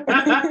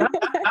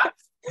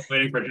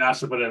 Waiting for Josh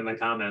to put it in the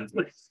comments.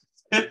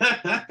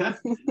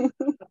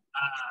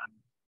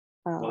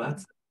 Well, I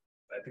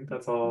think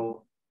that's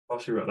all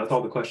she wrote. That's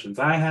all the questions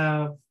I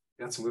have.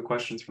 Got some good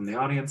questions from the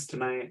audience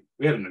tonight.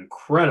 We had an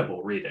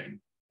incredible reading,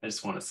 I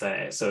just want to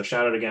say. So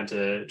shout out again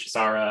to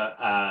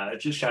Chisara.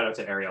 Just shout out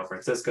to Ariel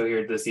Francisco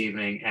here this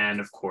evening. And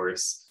of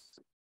course,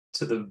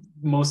 to the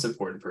most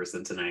important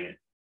person tonight,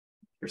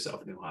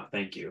 yourself, Nuha.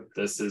 Thank you.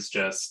 This is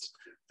just,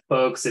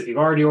 folks, if you've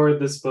already ordered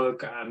this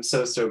book, I'm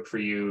so stoked for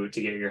you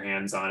to get your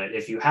hands on it.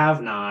 If you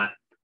have not,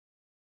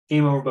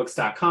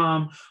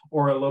 gameoverbooks.com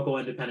or a local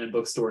independent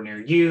bookstore near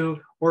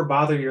you, or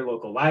bother your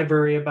local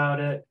library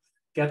about it.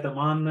 Get them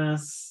on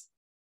this.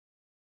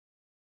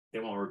 They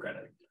won't regret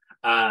it.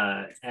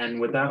 And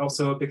with that,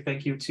 also a big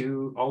thank you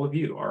to all of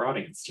you, our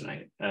audience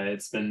tonight.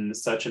 It's been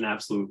such an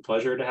absolute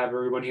pleasure to have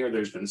everyone here.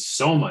 There's been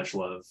so much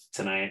love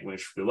tonight,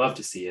 which we love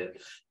to see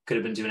it. Could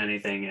have been doing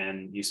anything,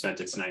 and you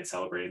spent it tonight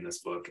celebrating this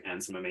book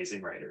and some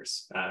amazing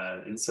writers.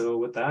 And so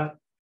with that,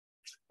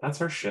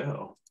 that's our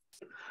show.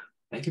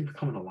 Thank you for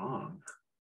coming along.